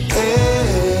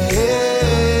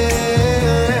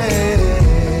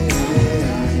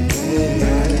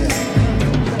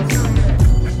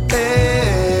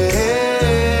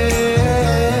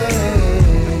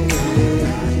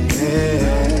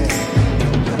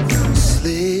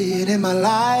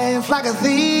 Like a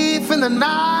thief in the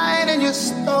night, and you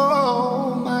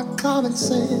stole my common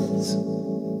sense.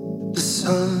 The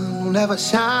sun will never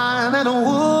shine and the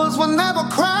wolves will never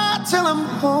cry till I'm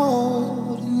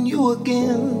holding you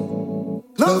again.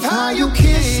 Love how you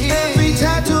kiss every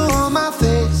tattoo on my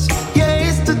face. Yeah,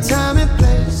 it's the time and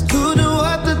place to do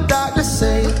what the doctor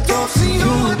say. Don't see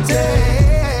you a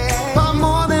day. Far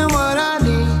more than what I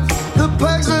need. The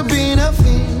perks of being a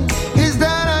fiend is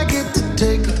that I get to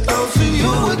take a dose of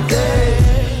you a day.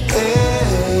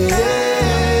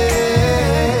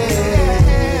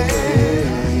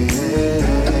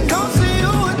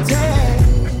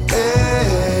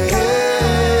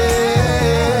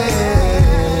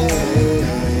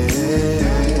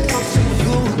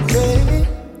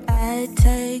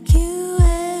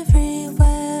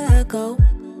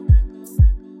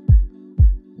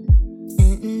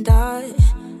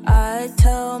 I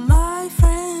tell my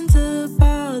friends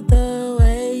about the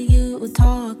way you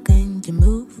talk and you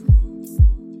move.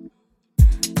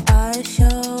 I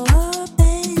show up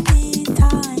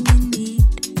anytime you need.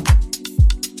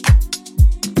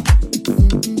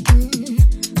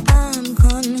 I'm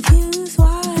confused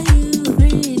why you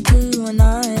agreed to a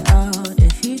night out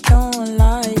if you don't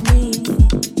like me.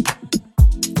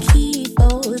 Keep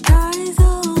both eyes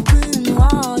open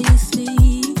while you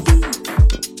sleep.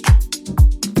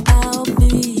 I'll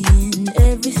be in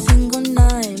every single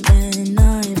night, and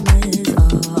nightmares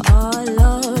are all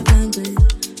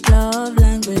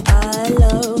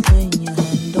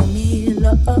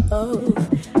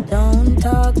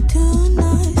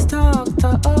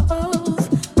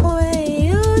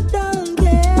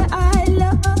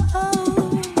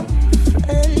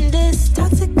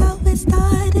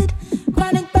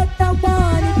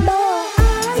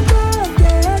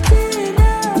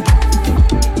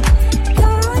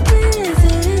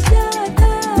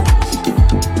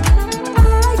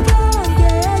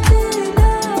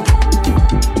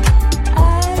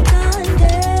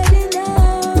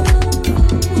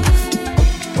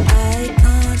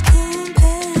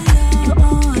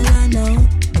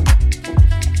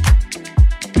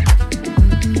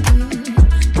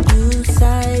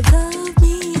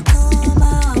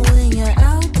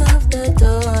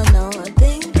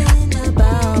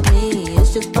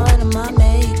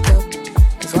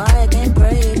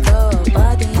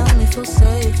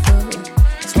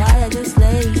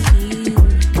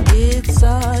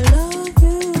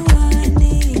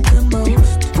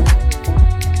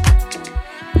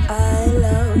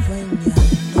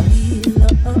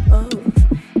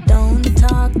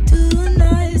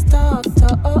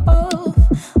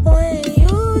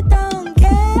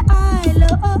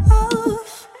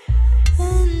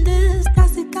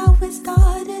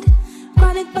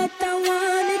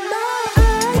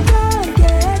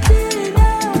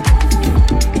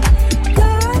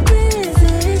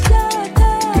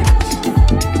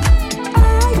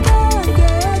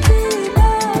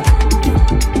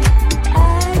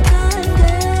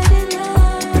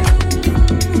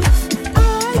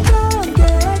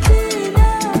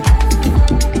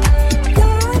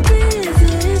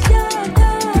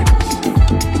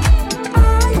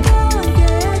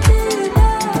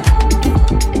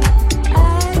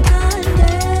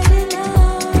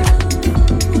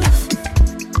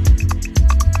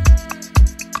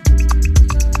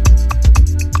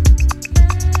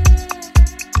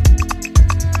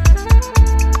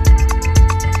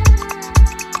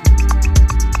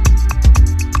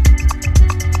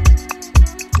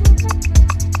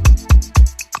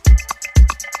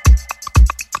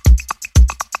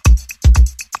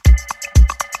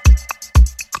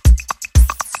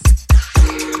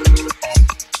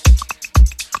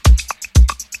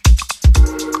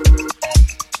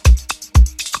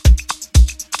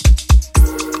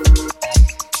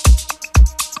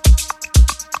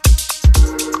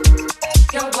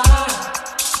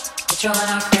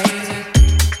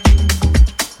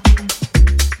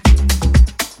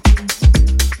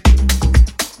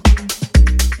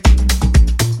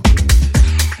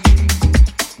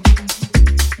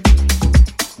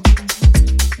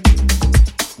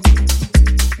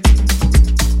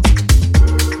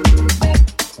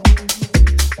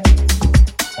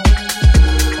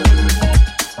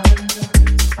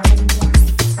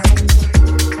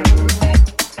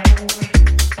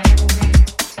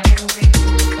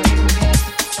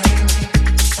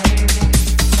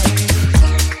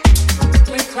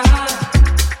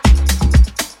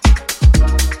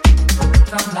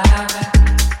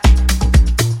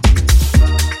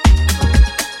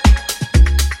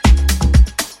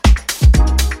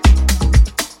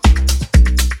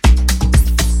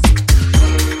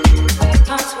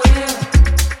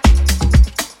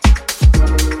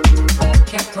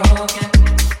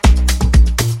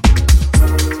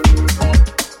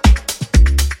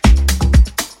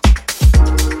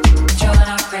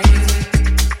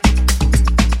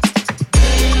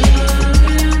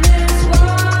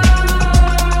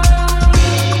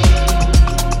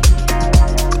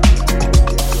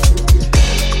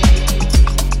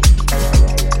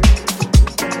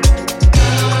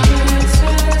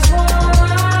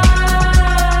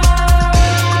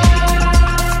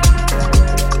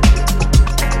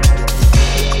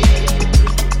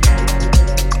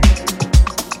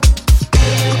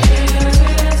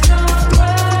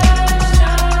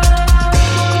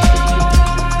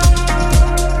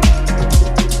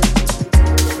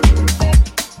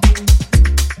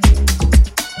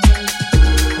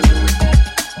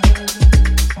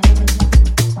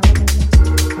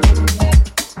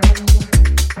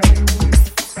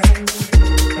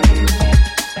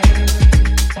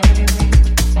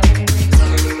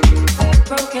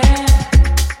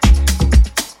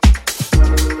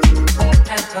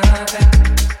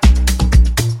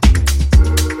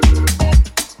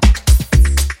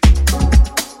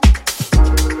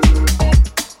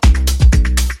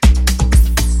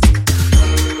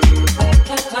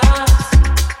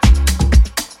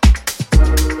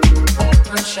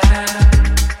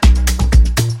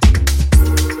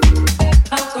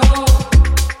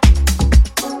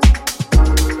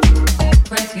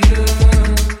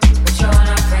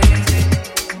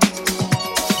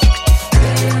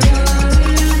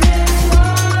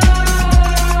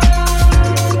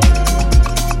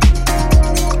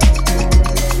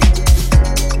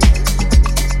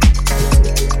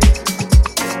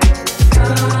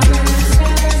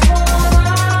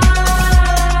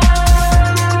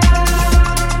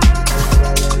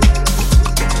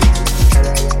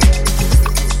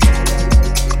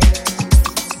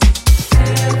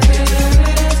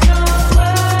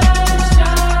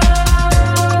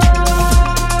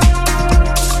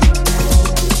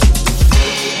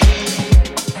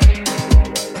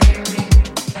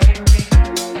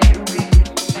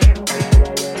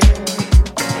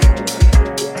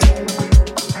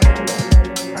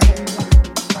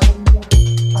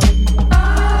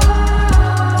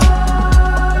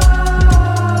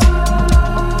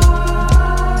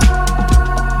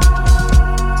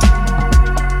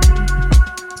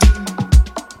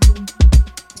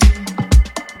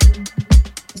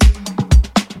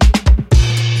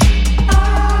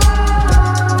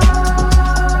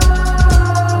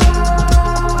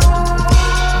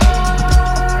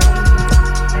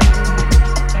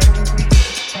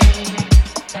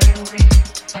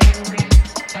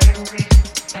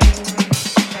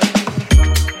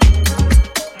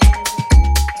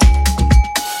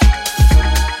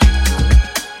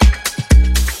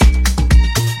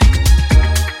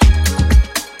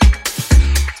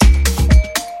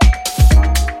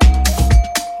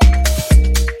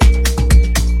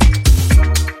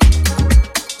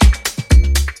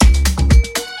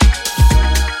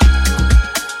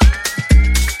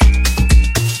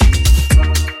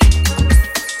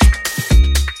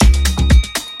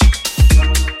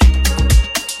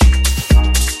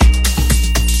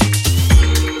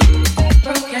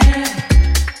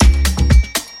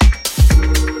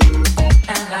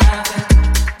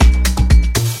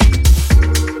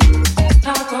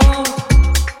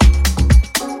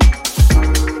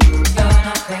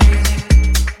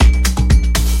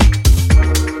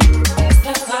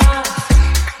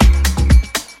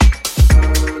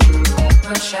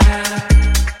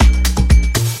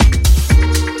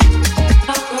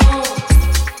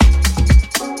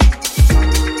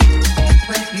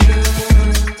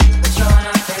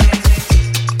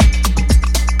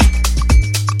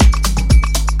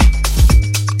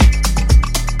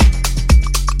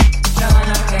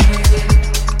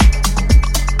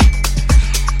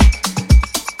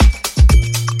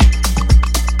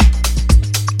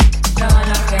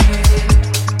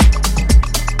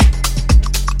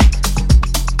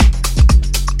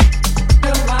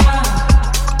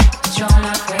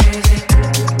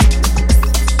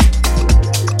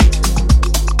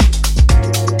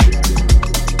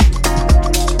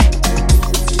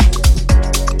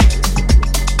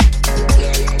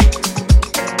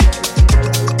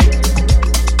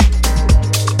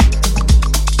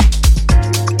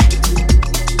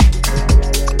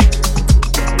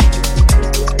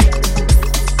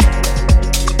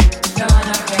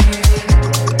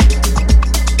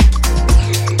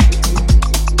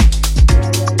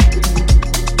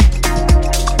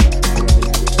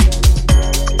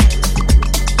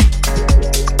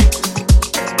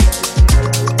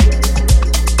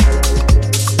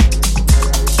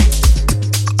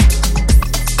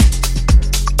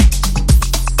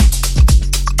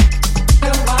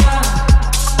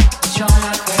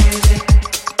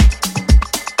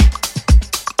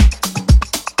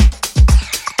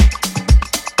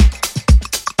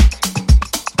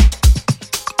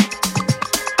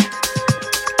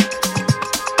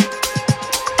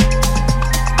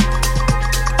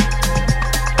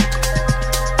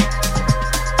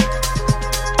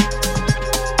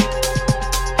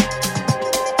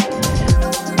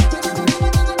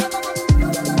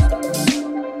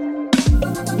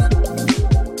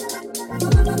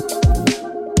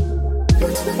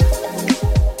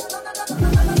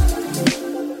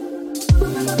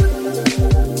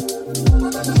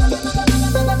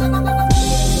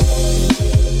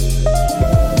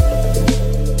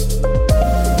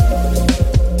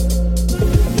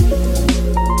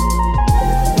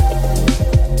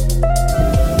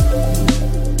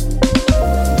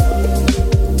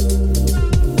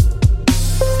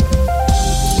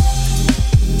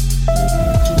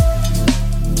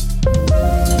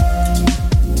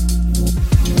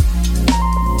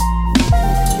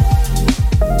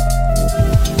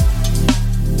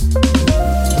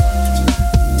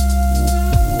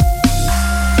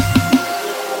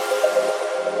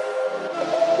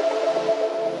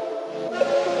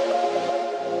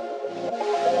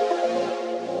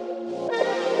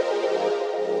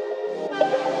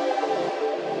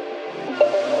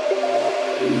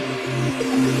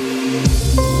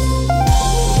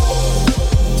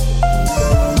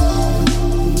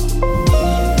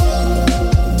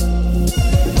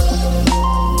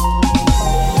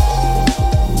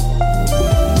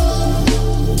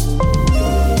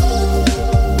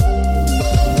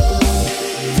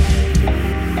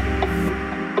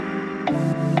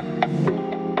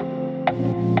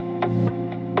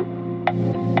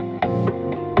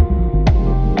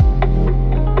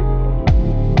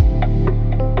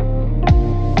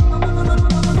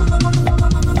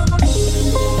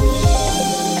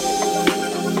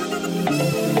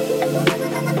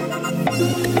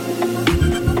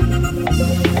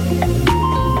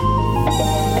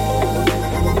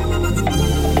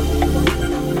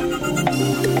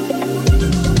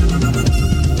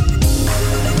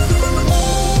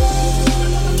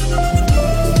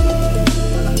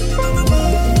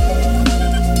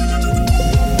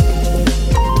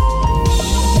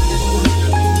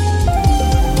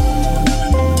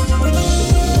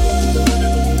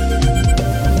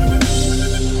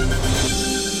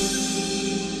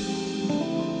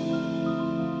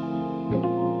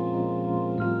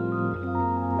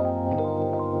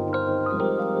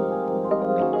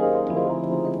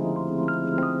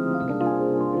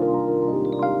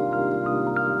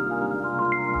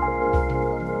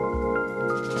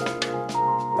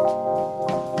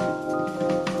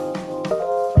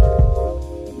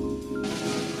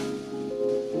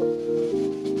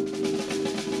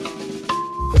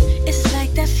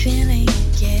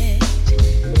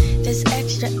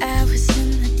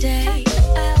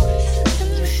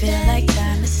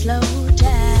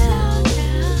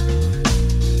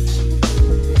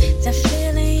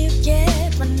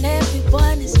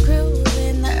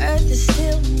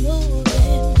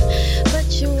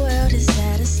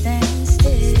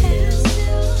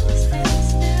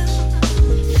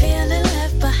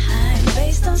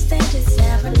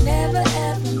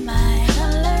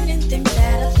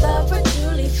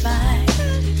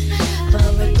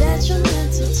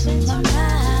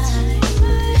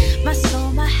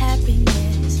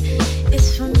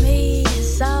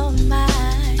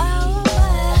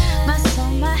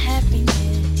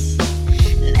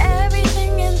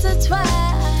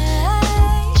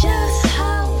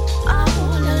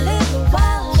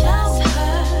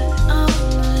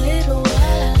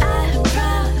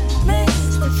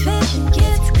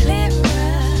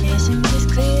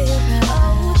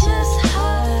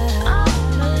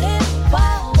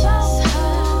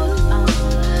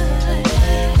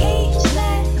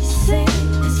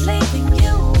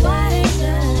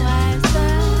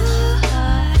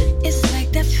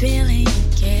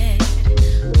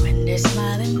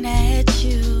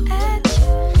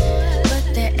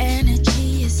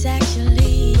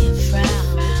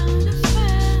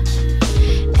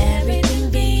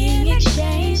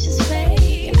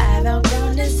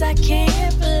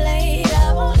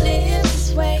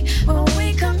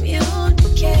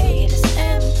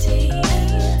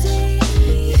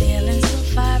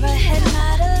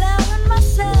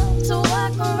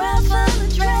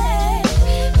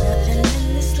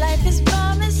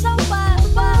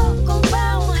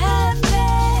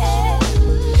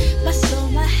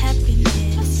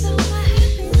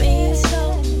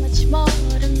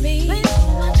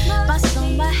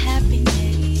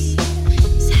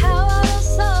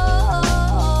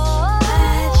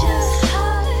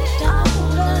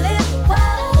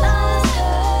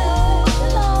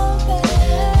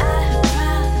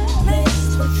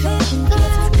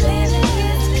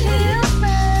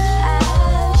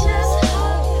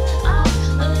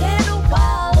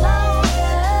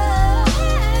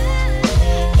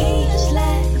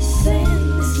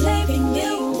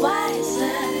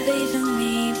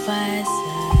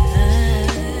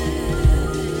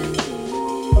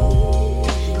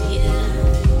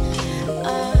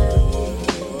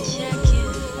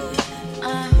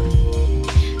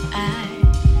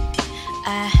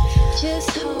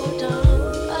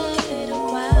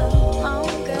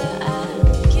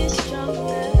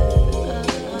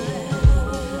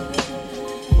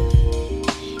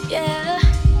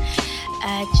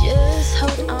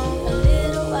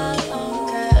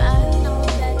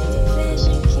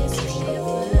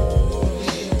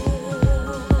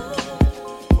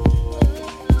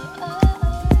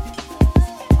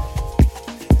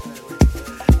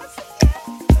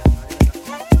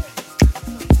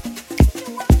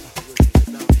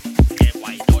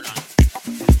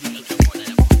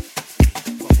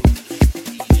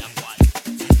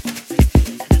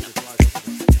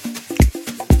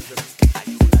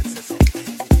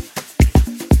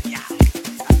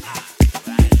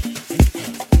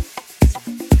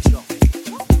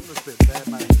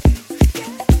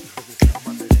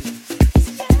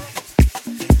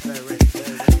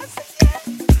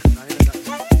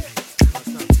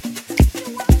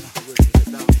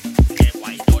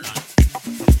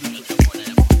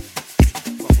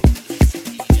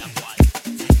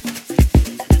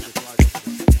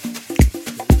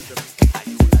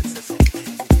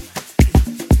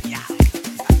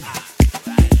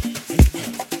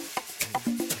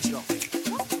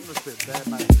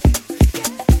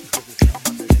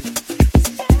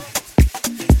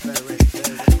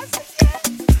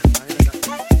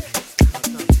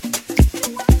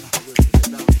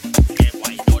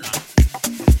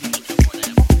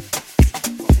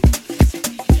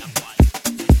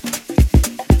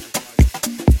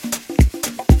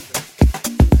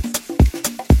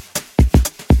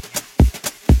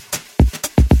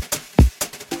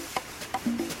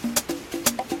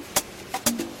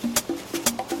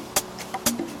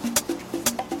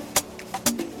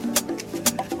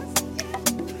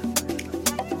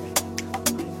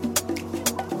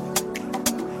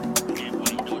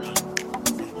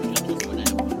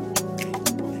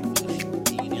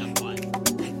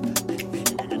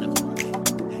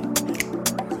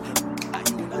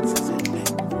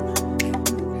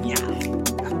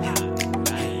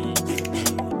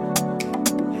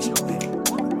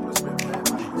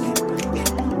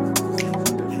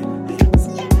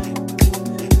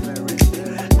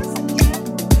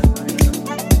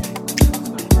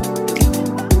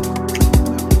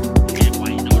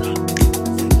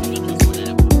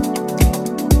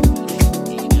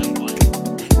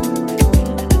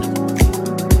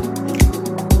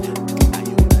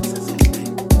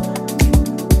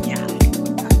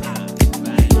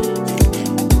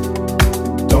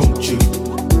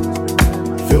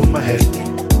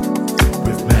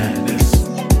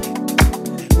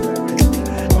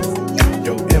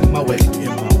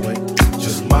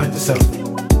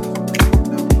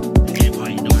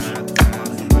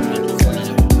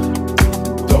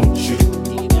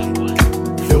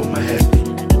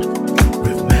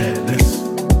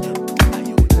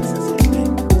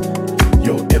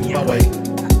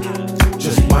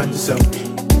yourself.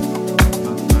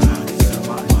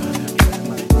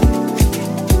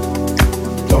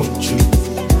 Don't you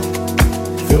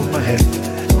fill my head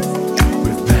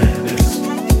with madness.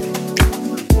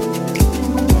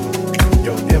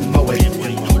 You're in my way.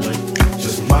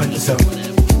 Just mind yourself.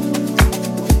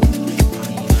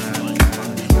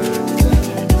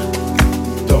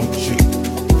 Don't you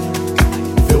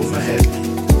fill my head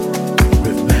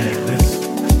with madness.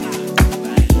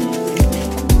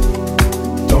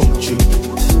 Don't you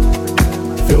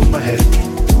fill my head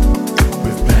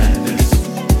with madness.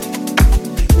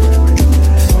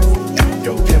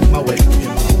 You're in my way.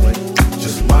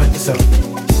 Just mind yourself.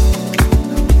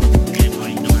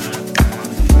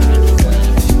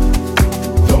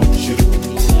 Don't you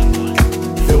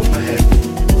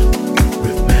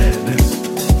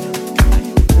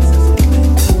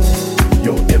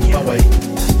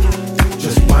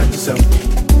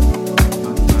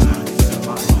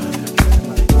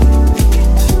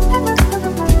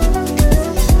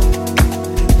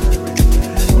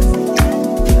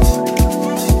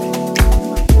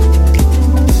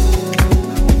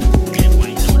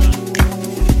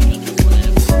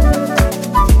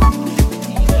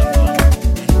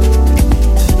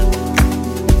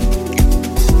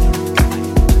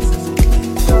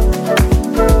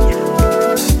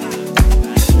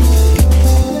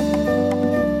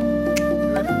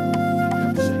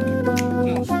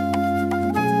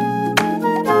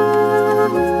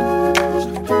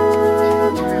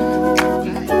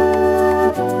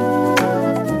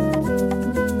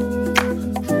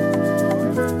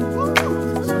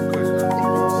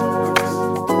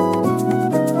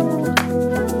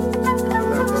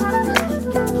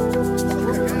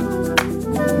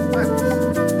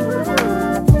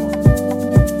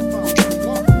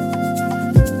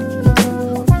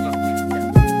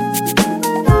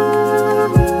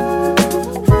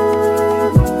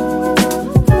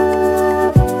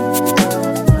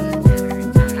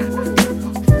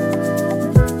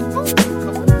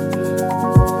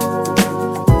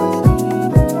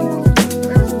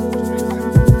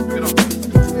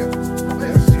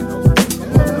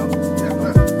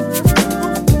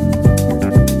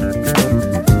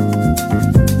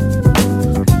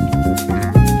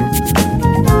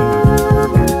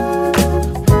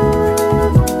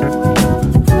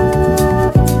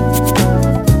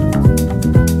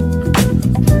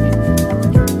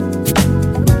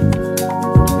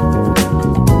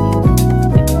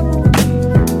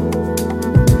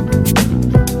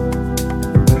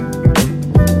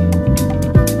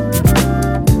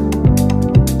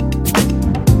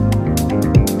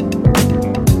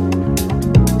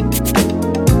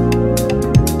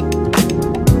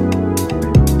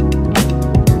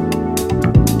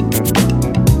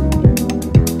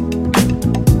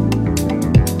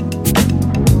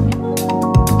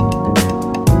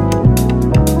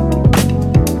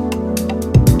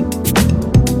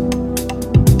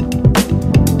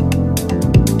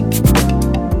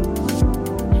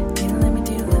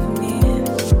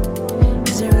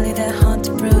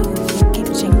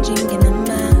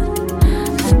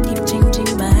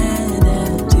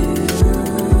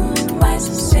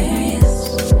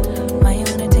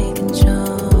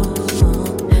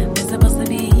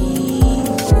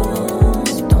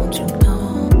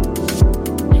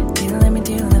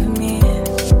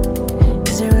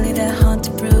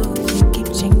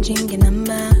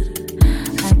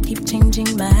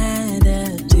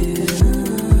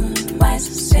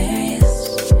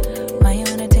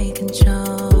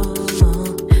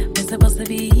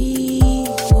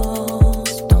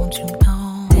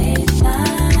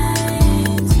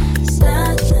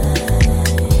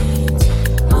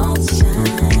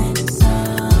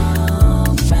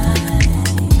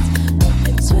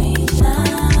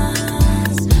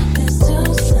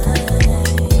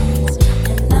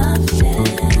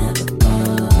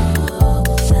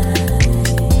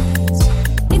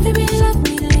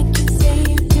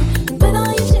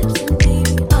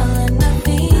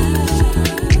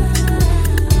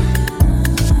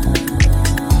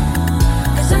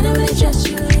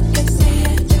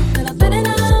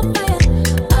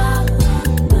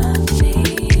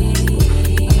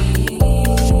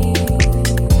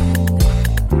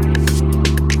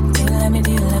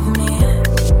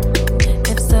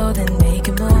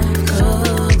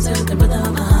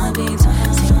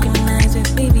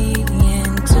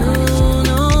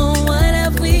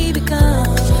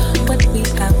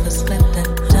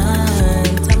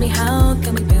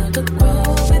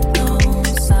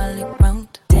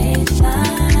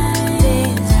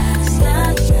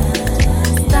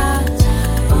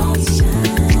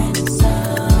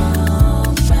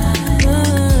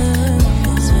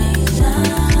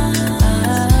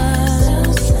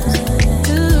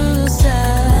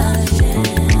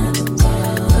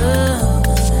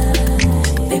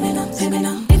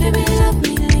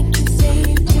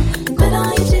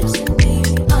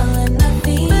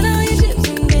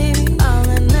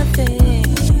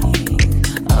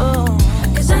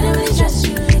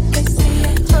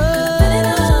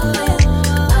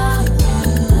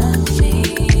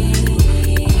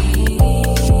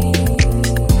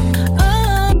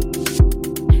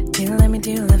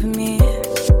you loving me?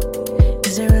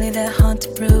 Is it really that hard to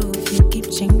prove? You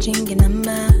keep changing your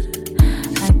number,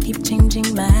 I keep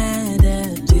changing my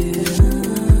attitude.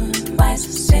 Why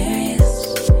so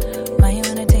serious? Why you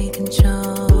wanna take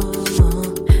control?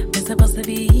 We're supposed to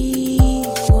be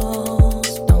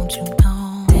equals, don't you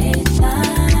know? Daylight,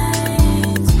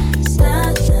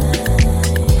 starlight,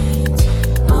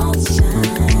 all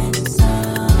shine so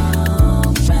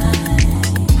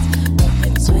bright.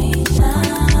 But between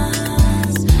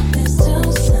us, there's two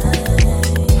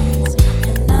sides,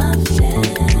 and I've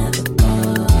never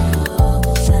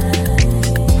both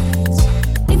sides.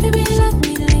 If you really love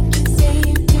me like you say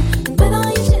you do, then put all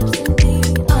your chips in me,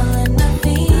 all or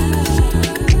nothing.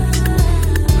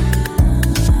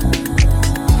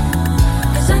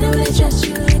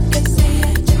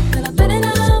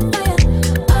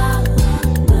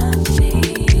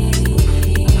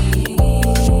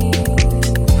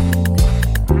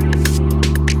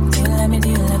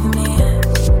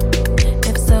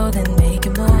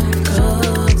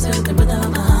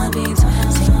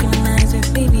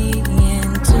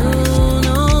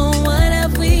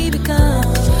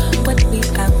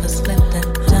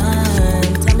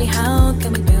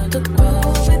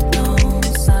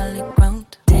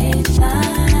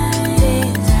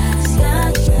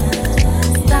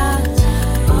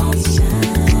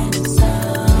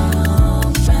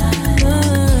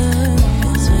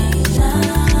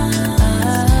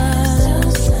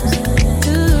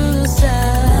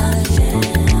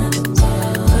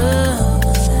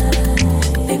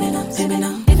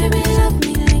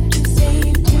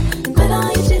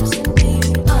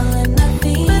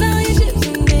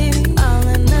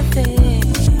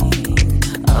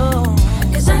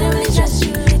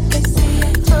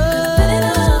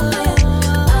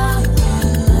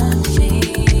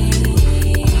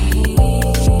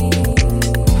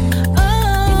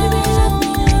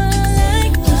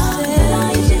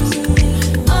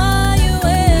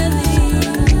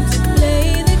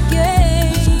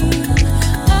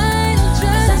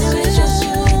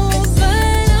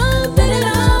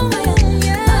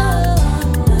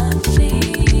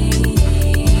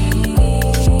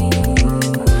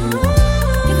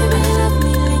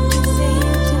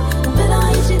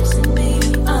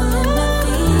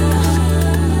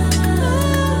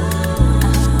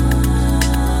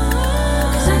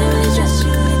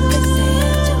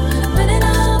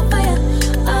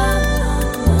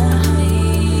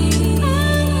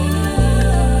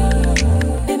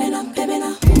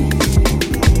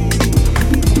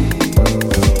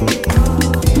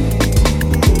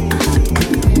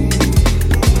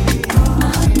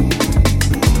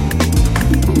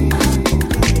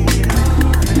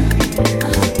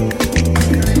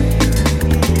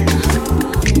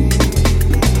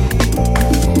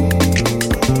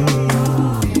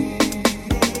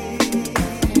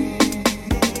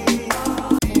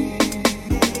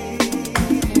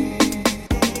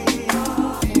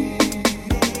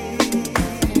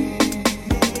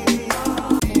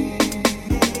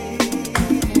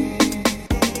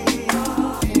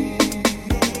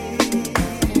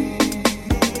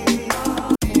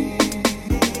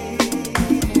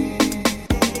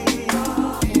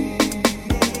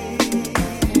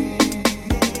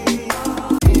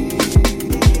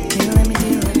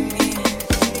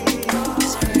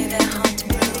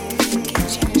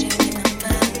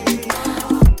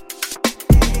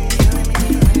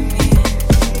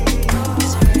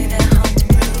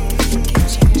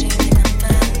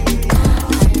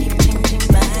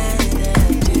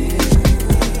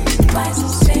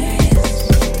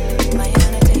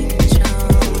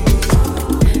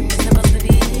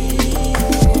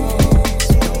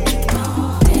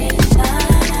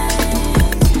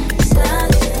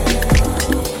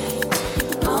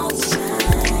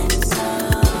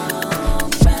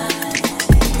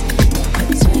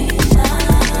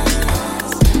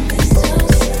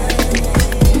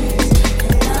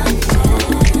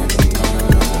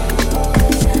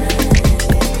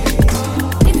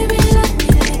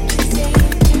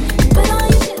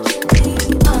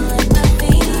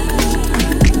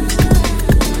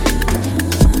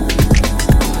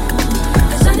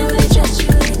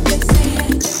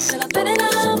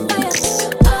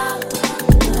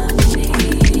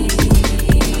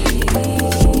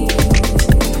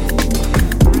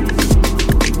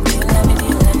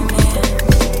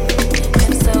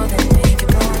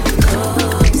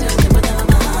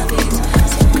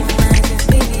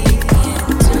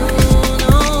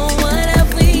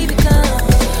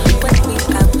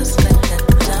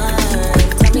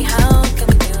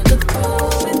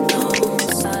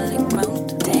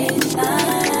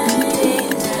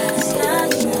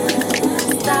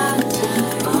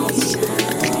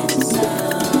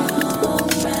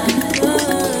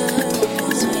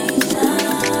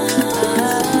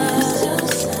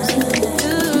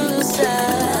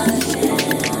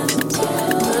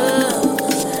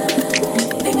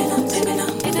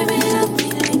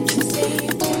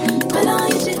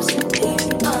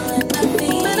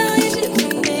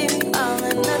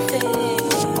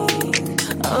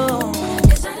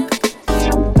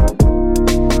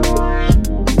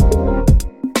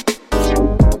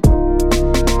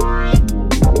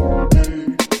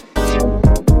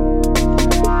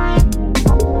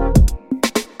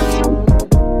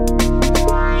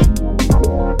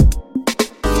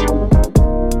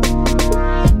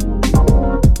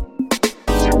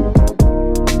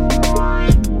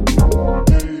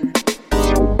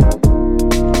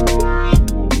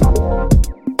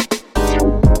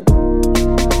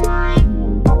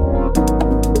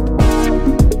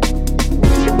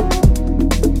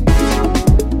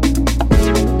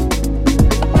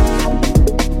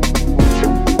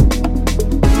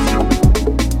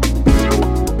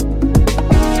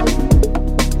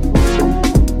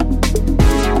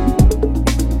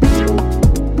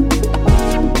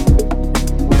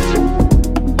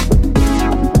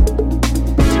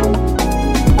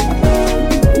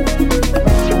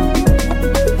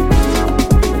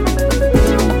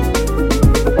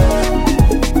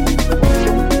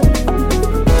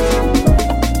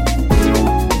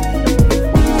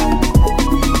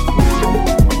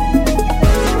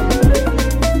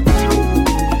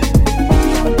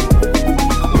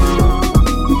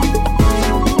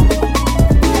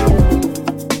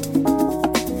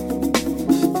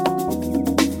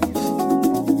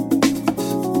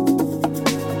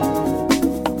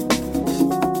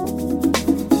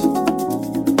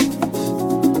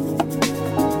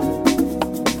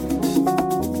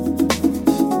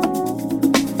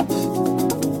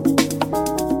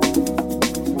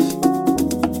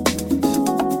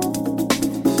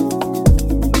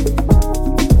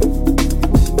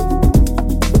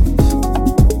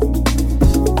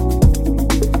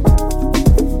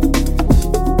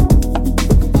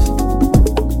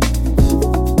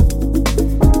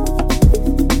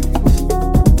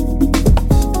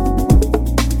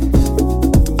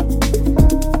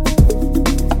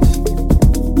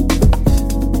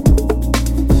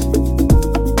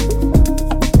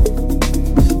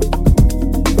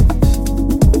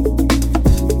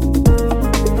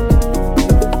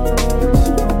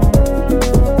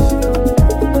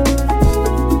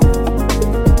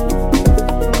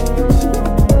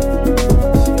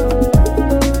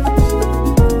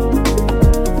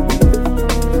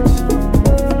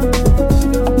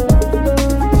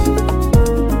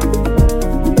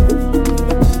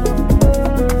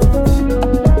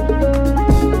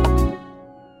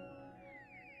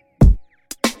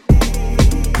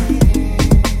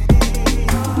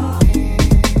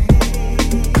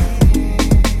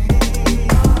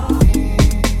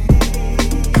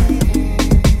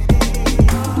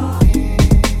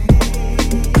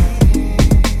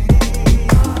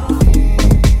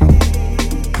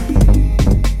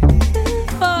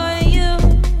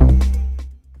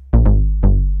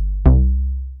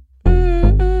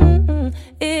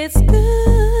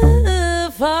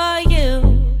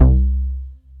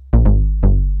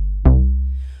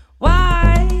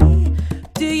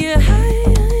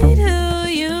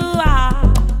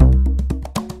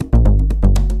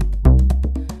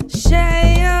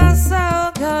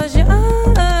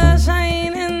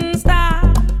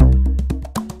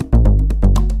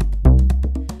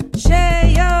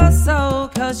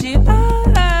 'cause you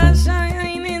are a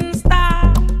shining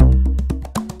star.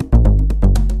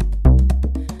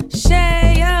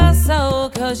 Share your soul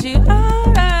 'cause you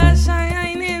are a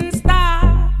shining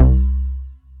star.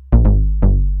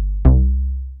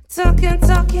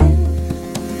 Talking,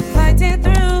 fighting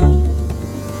through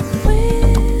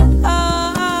with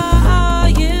all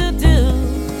you do.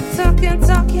 Talking,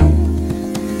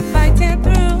 fighting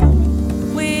through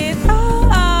with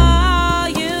all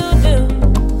you do.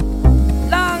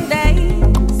 Long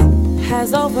days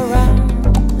has overrun.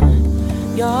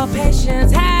 Your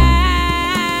patience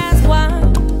has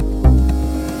won.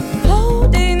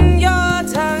 Holding your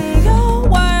tongue, your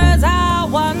words are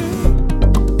one.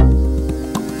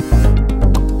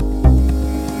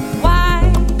 Why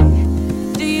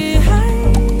do you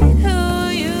hide who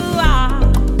you are?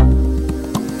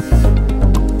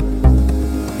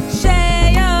 Share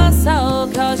your soul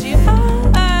 'cause you are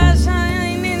a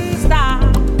shining star.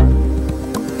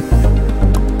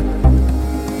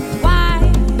 Why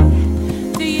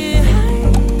do you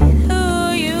hide who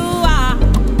you are?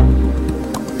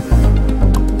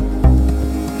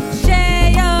 Share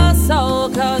your soul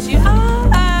 'cause you are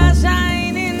a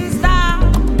shining star.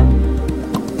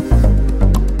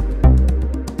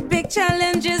 Big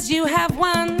challenges you have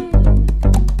won.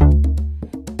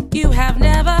 You have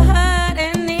never hurt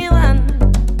anyone.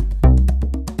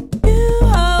 You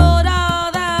hold all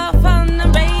the fun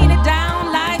and rain it down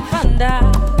like thunder.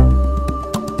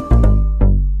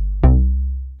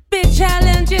 Big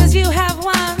challenges you have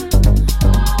won.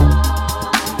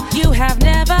 You have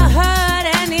never hurt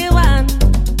anyone.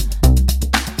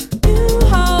 You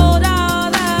hold all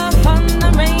the fun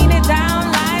and rain it down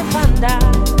like thunder.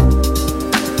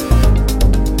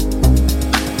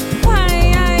 Why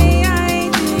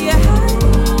do you hide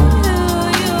who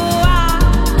you are?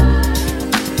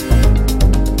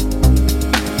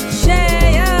 Share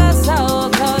your soul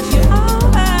 'cause you are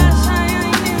a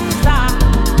shining star.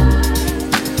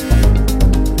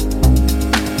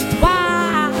 Why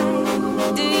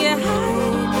do you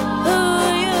hide who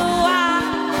you are?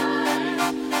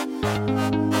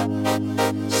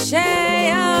 Share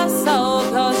your soul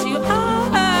 'cause you are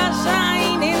a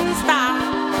shining star.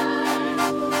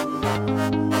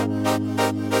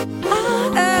 Are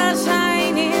a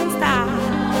shining star.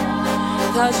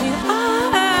 'Cause you are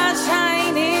a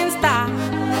shining star.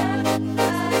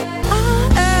 Are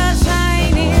a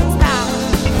shining star.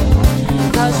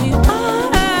 'Cause you are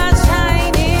a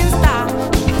shining star.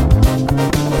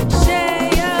 Share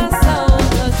your soul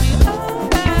 'cause you are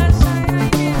a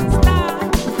shining star.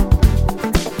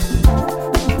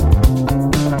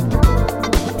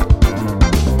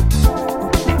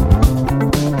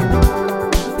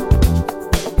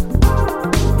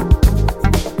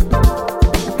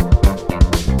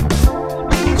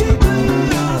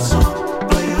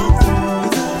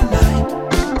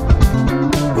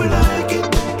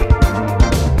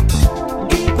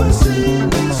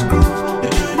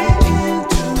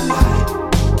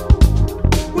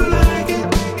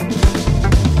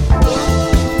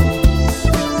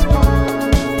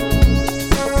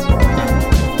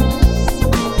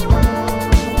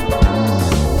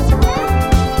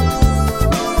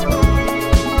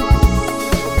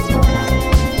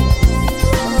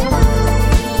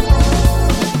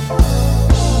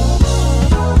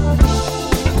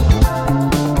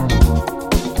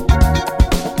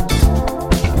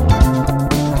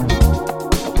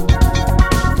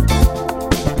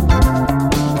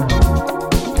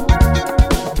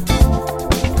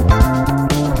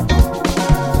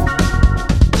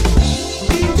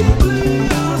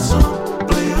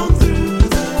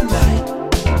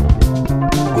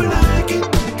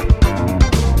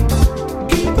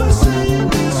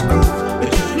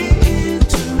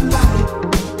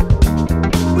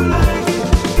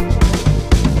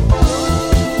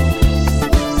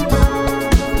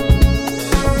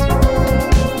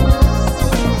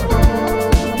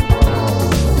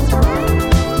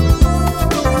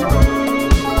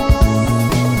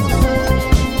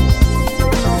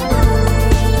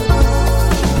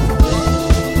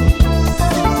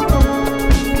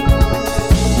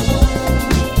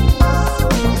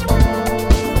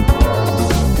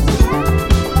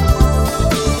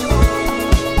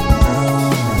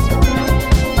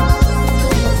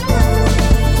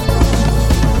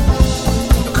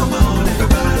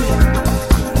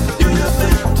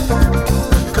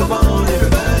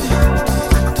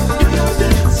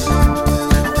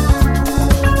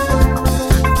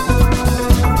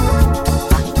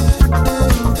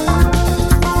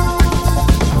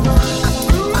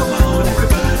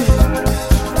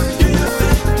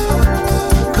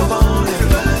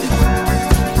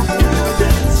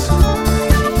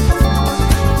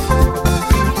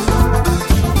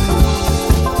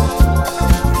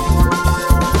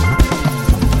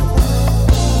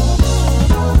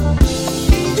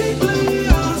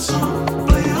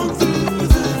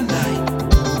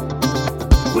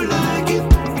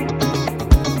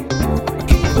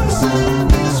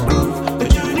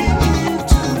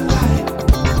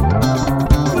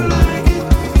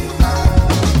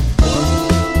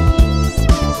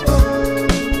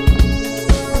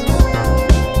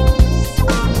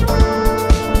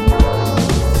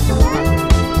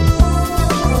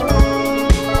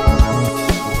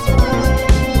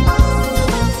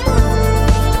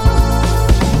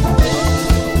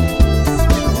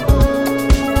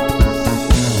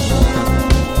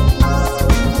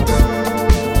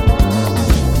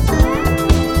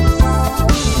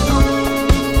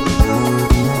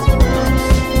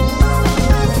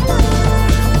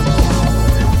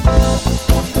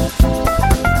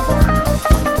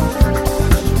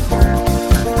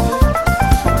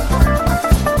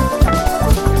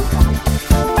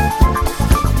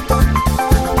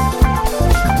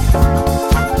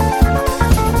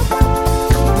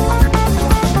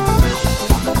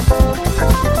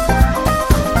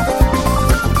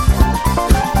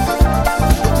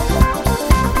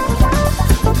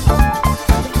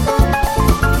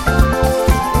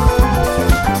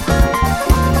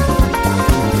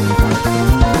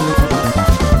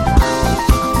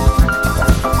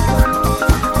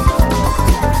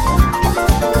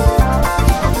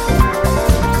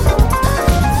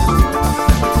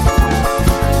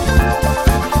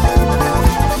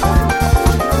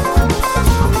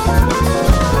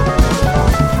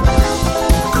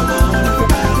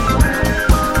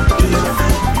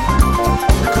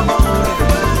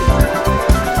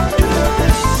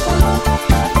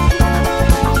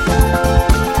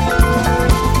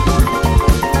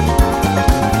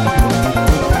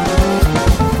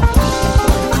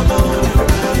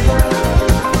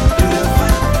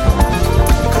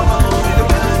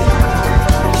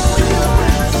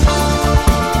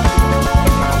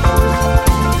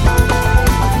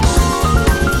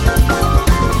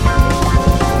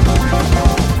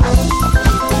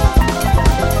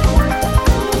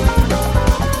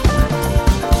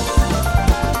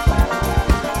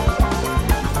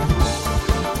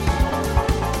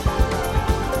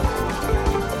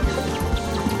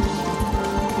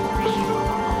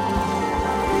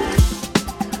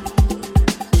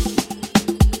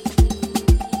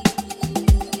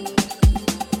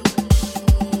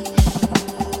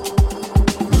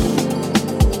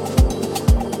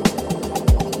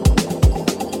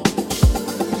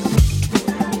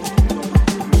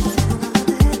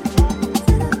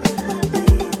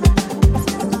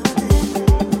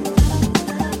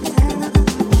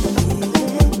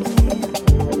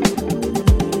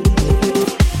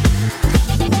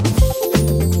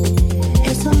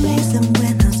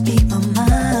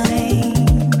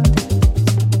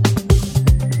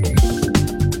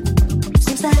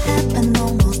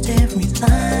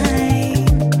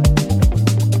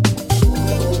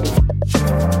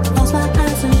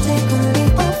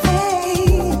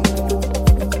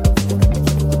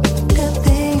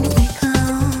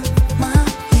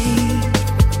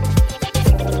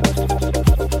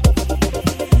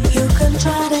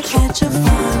 Wait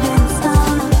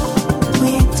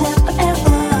till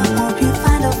forever, hope you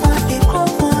find a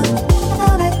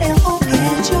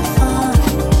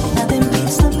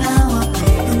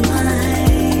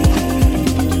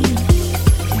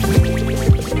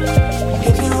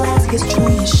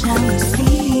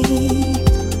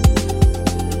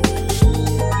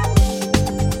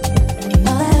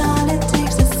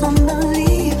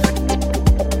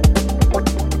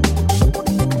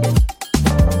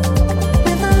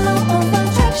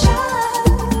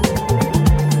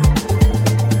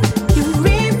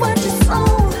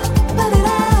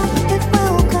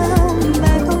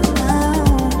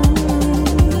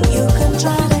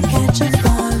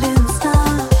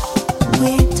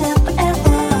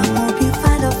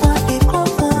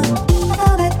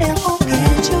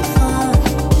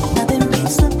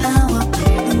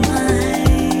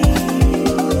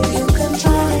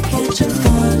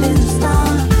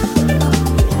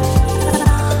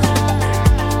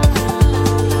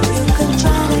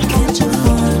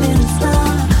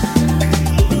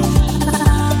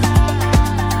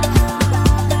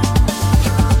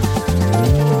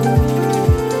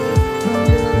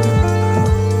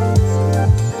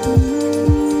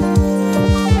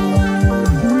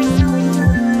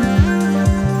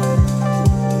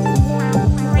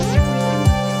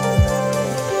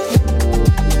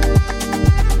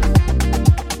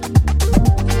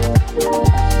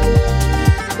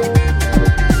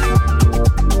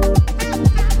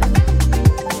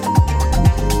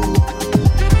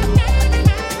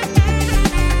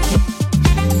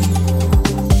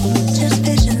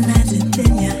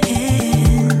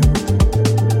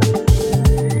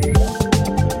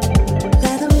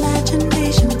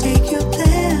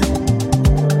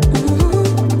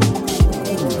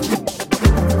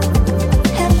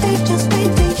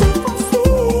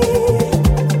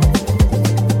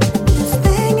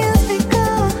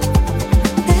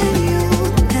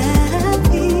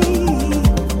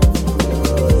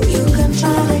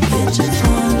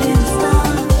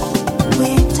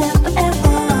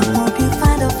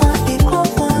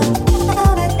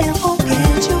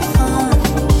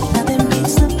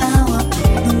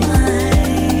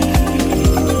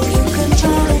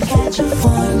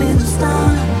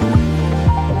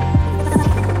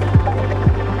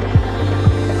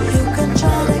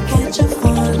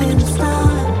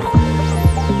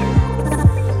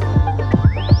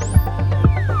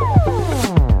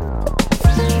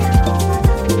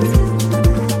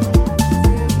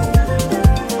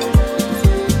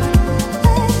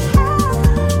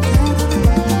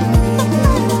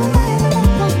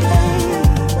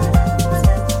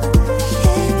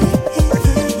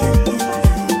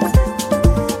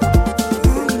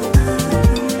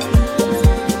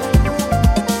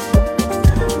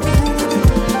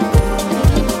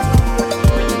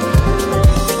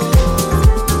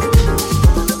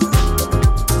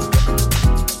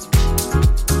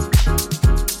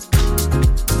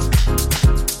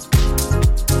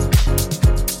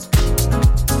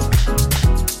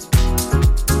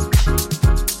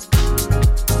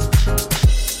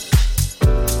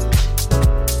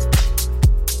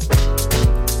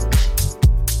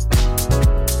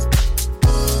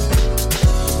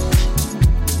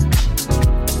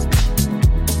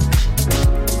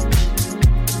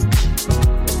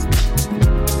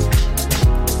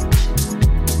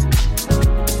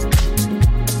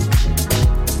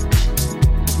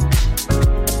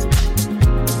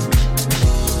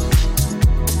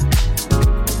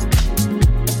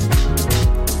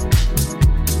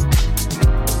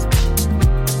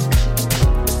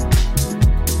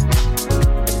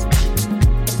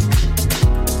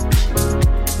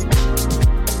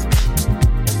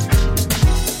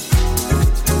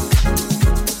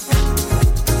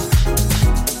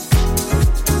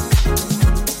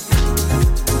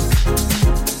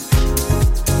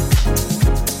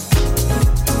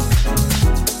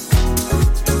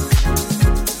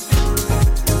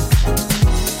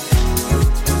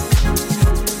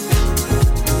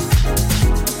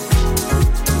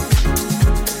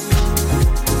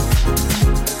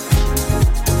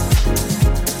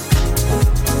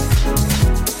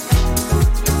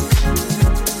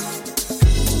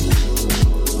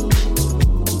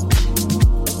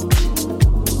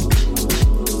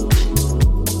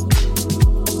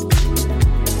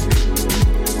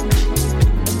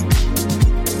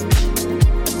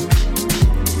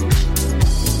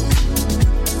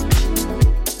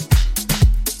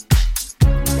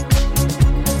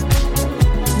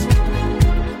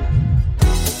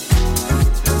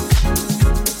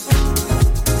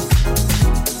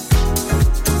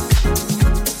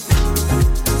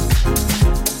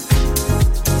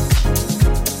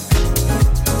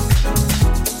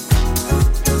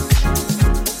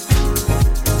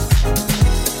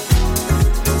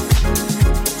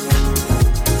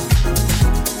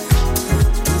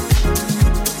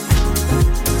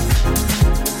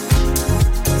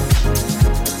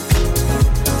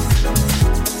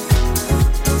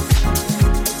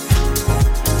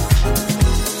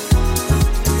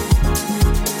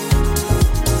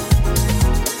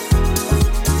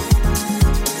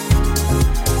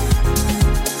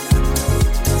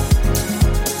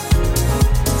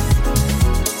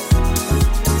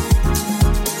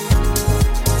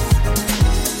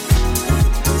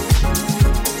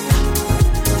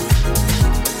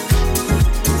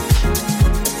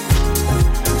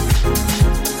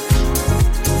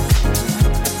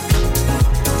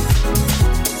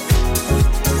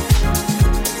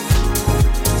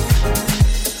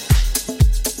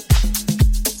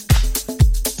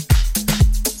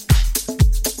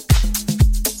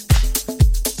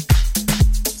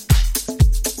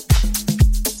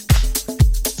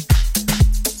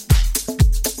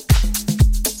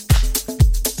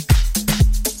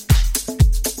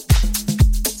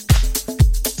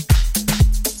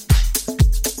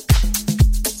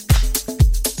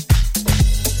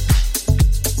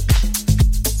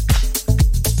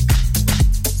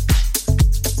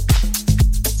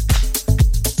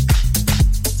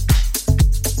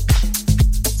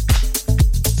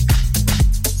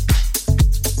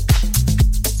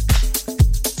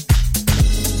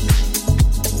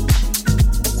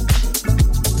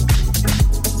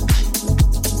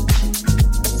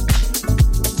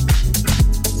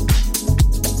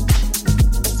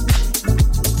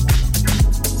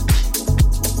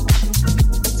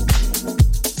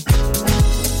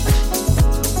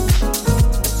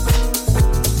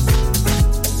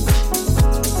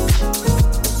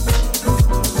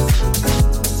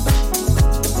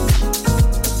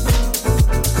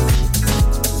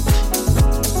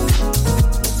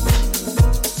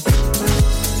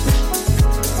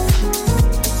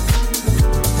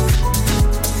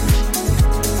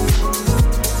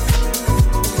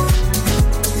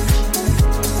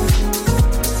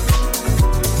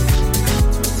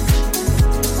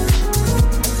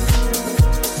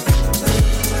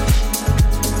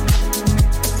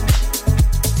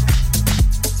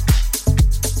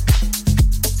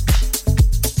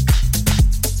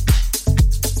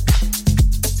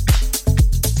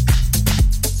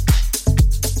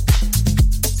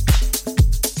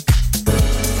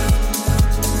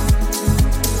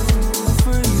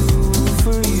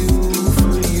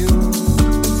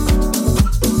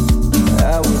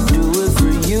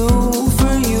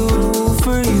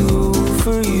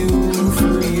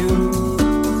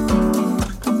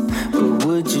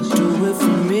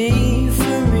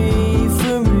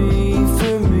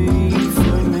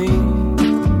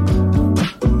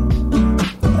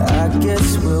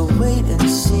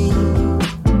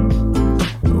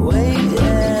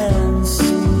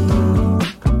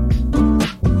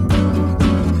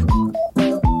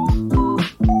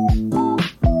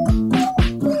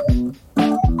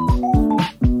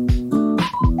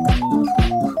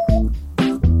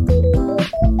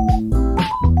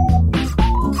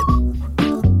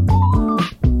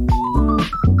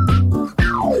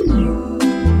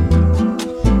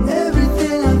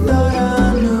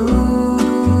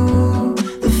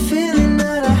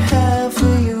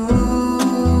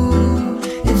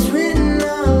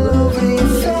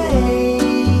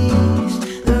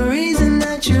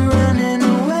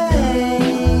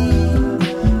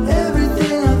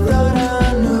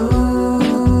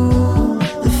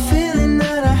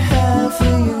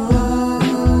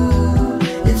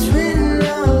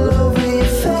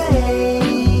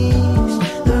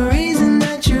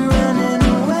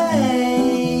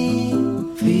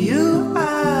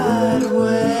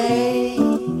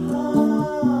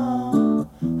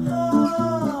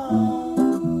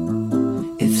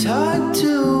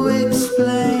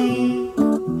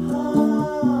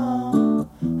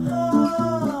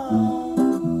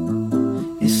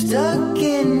stuck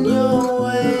in your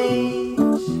ways.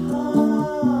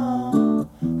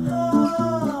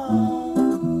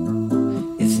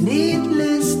 It's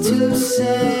needless to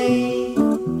say,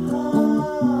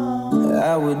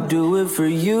 I would do it for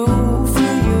you,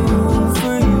 for you,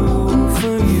 for you,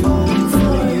 for you,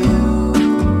 for you.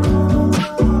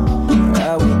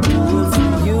 I would do it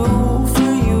for you,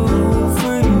 for you,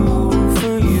 for you,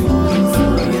 for you,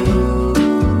 for you.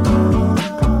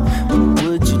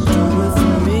 Would you do it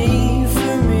for me,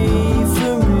 for me,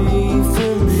 for me,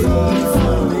 for me,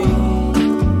 for me?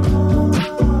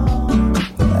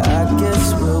 I guess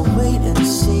we'll wait and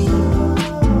see.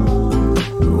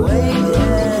 Wait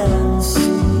and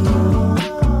see.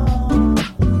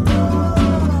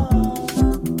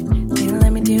 Do you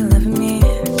love me? Do you love me?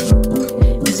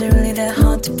 Is it really that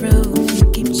hard to prove? You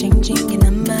keep changing and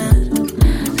I'm mad.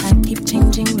 I keep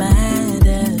changing my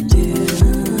attitude.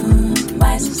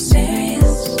 Why so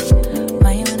serious?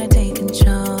 Why you wanna take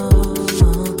control?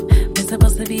 We're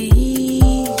supposed to be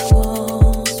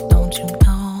equals, don't you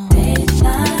know? Daylights,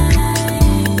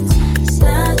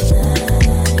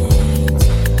 starlights,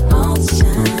 all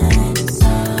shine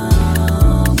so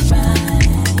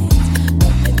bright.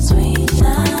 But between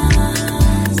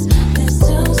us, there's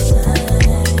two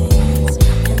sides,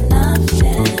 and love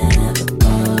never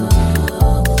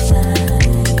both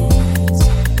sides.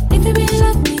 If you really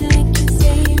love me like you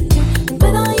say you do, then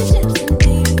put all your chips in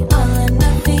me, all or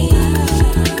nothing.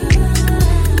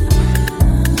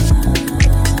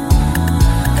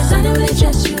 'Cause I don't really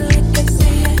trust you like I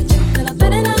say I do, but I'll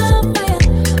put it on fire,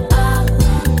 all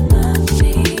or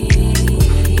nothing.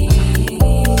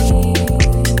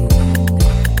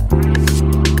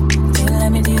 Do you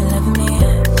love me? Do you love me?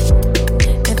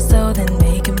 If so, then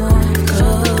make it more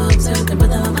closer. Then put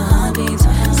them on my heartbeats,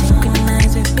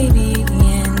 synchronize with baby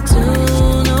and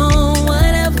tune. Oh,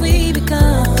 what have we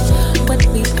become? What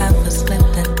we have was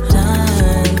left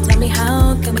undone. Tell me,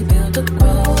 how can we build a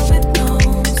grow with no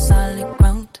solid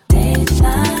ground? Daylight,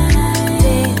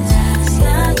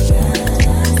 starlight,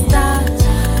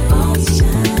 all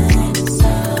shine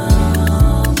so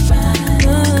bright.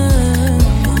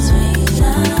 Between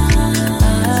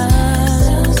us,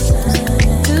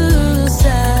 two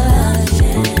sides,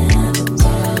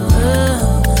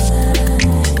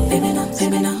 baby, no,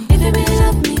 baby, no. If you really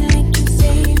love me like you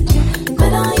say you do, then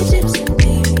put all your chips in,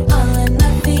 baby, all or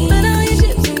nothing. Put all your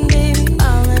chips in, baby,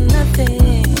 all or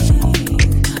nothing.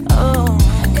 Oh,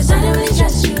 'cause I don't really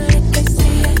trust you like I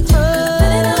say I do.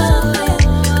 Put it all fire,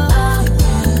 all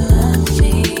or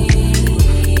nothing.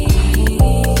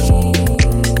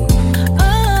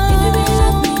 Oh, if you really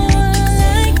love me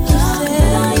like you say you do,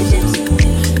 put all your chips in,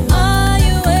 baby. Are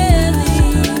you willing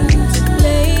to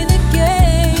play the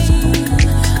game?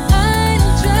 I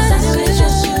don't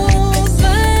trust you,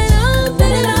 but I'll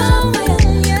put it all fire,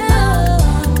 all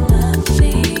or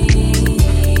nothing.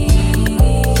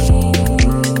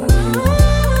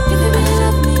 If you really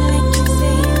love me like you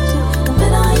say you do, then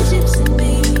put all your chips in,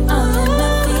 baby, all or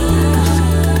nothing.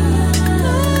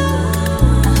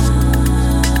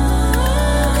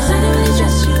 'Cause I don't really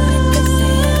trust you like I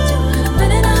say I do.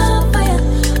 Put it all fire,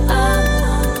 all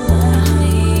or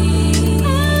nothing.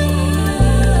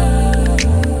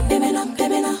 Baby, no,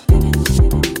 baby, no.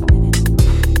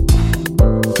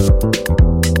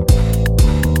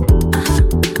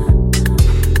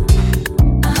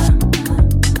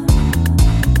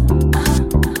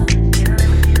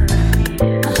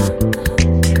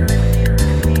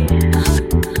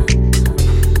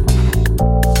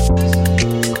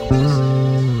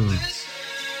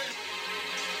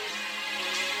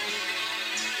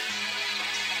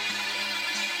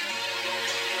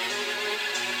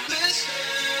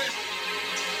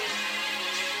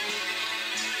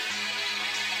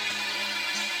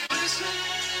 Listen,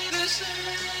 listen,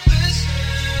 listen.